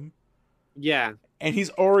surprise him, Yeah, and he's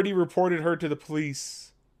already reported her to the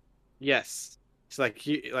police. yes. It's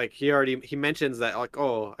he mentions that like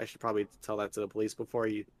oh I should probably tell that to the police before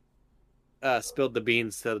he spilled the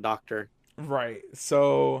beans to the doctor. Right.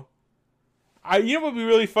 So, what would be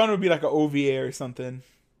really fun would be like an OVA or something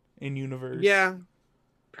in universe. Yeah,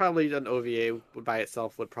 probably an OVA by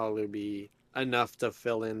itself would probably be enough to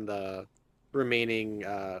fill in the remaining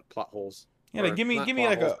plot holes. Yeah, like Or not give me plot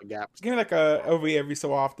like holes, a but gaps. give me like a OVA every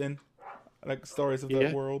so often, like stories of the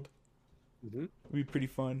Yeah. world. hmm Would be pretty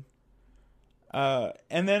fun.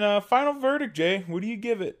 And then final verdict, Jay. What do you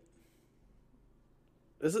give it?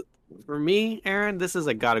 This is for me, Aaron. This is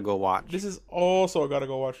a gotta go watch. This is also a gotta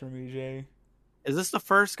go watch for me, Jay. Is this the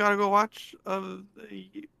first gotta go watch of?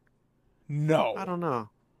 No, I don't know.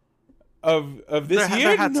 of this There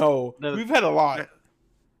year. had No, the- we've had a lot.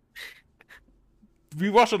 We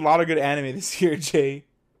watched a lot of good anime this year, Jay.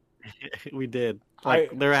 We did.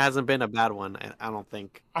 Like there hasn't been a bad one. I don't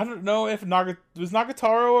think. I don't know if was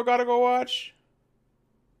Nagatoro a gotta go watch.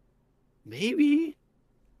 Maybe.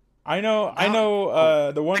 I know.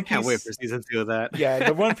 The One I can't Piece. wait for season 2 of that. Yeah,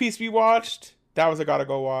 the One Piece we watched. That was a gotta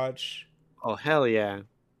go watch. Oh hell yeah.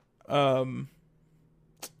 Um.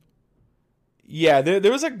 Yeah,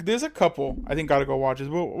 there's a couple I think gotta go watches.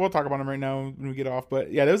 We'll talk about them right now when we get off.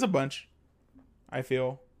 But yeah, there's a bunch. I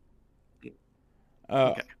feel.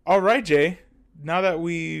 Okay. All right, Jay. Now that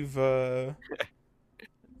we've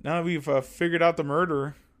figured out the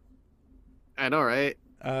murderer, I know, right?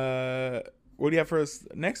 what do you have for us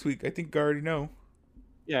next week? I think I already know.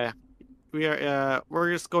 Yeah.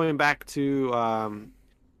 We're just going back to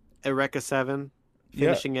Eureka 7,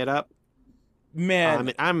 finishing it up.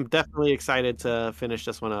 Man, I'm definitely excited to finish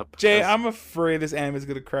this one up. Jay, 'cause- I'm afraid this anime is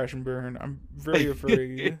gonna crash and burn. I'm very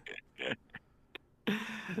afraid.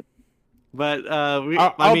 But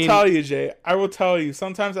I'll tell you, Jay. I will tell you.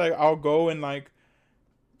 Sometimes I'll go and like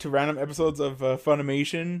to random episodes of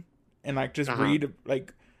Funimation and like just read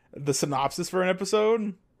like the synopsis for an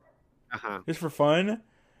episode just for fun.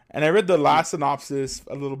 And I read the last synopsis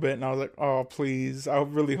a little bit, and I was like, "Oh, please! I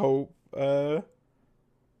really hope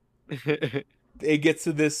it gets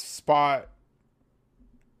to this spot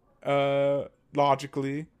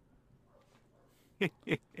logically."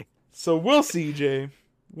 So we'll see, Jay.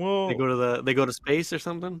 They go to space or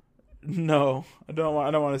something. No, I don't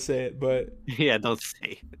want to say it, but Yeah, don't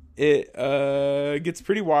say it gets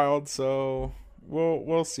pretty wild. So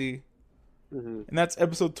we'll see. And that's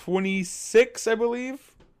episode 26, I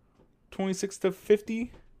believe. 26 to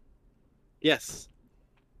 50. Yes.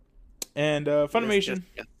 And Funimation.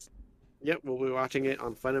 Yes. Yep, we'll be watching it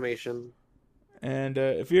on Funimation. And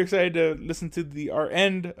if you're excited to listen to our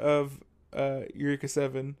end of Eureka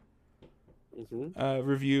 7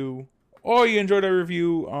 review, or you enjoyed our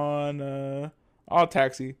review on Odd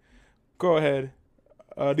Taxi, go ahead,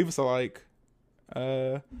 leave us a like.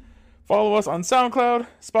 Follow us on SoundCloud,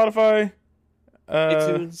 Spotify,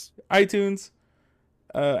 iTunes,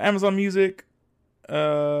 Amazon Music,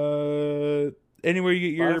 anywhere you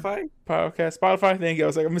get your podcast. Spotify, thank you. I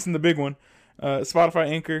was like, I'm missing the big one. Spotify,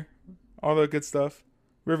 Anchor, all that good stuff.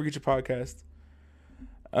 Wherever you get your podcast.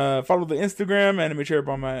 Follow the Instagram, Anime Cherry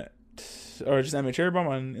Bomb or just Anime Cherry Bomb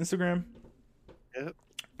on Instagram. Yep.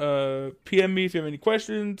 PM me if you have any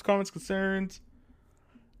questions, comments, concerns.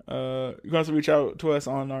 You can also reach out to us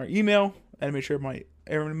on our email,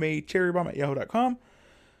 animecherrybomb@yahoo.com.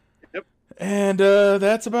 Yep. And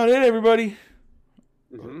that's about it, everybody.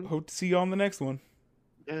 Hope to see you on the next one.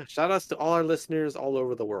 Yeah, shout outs to all our listeners all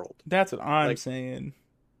over the world. That's what I'm saying.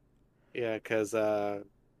 Yeah, because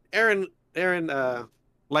Aaron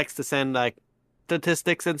likes to send like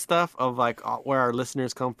statistics and stuff of like where our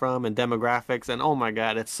listeners come from and demographics, and oh my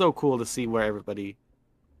god, it's so cool to see where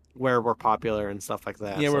we're popular and stuff like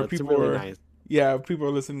that. Yeah, so where it's people really are nice. Yeah, people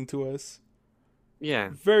are listening to us. Yeah.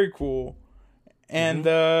 Very cool. And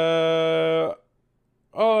I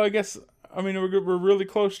guess we're really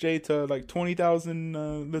close, Jay, to like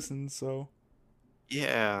 20,000 listens, so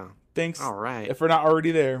yeah. Thanks. All right. If we're not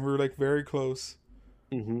already there, we're like very close.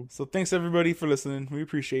 So thanks everybody for listening. We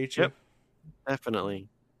appreciate you. Yep. Definitely.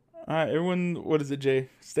 All right, everyone. What is it, Jay?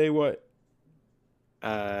 Stay what?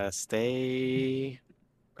 Stay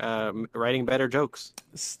writing better jokes.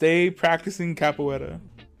 Stay practicing capoeira.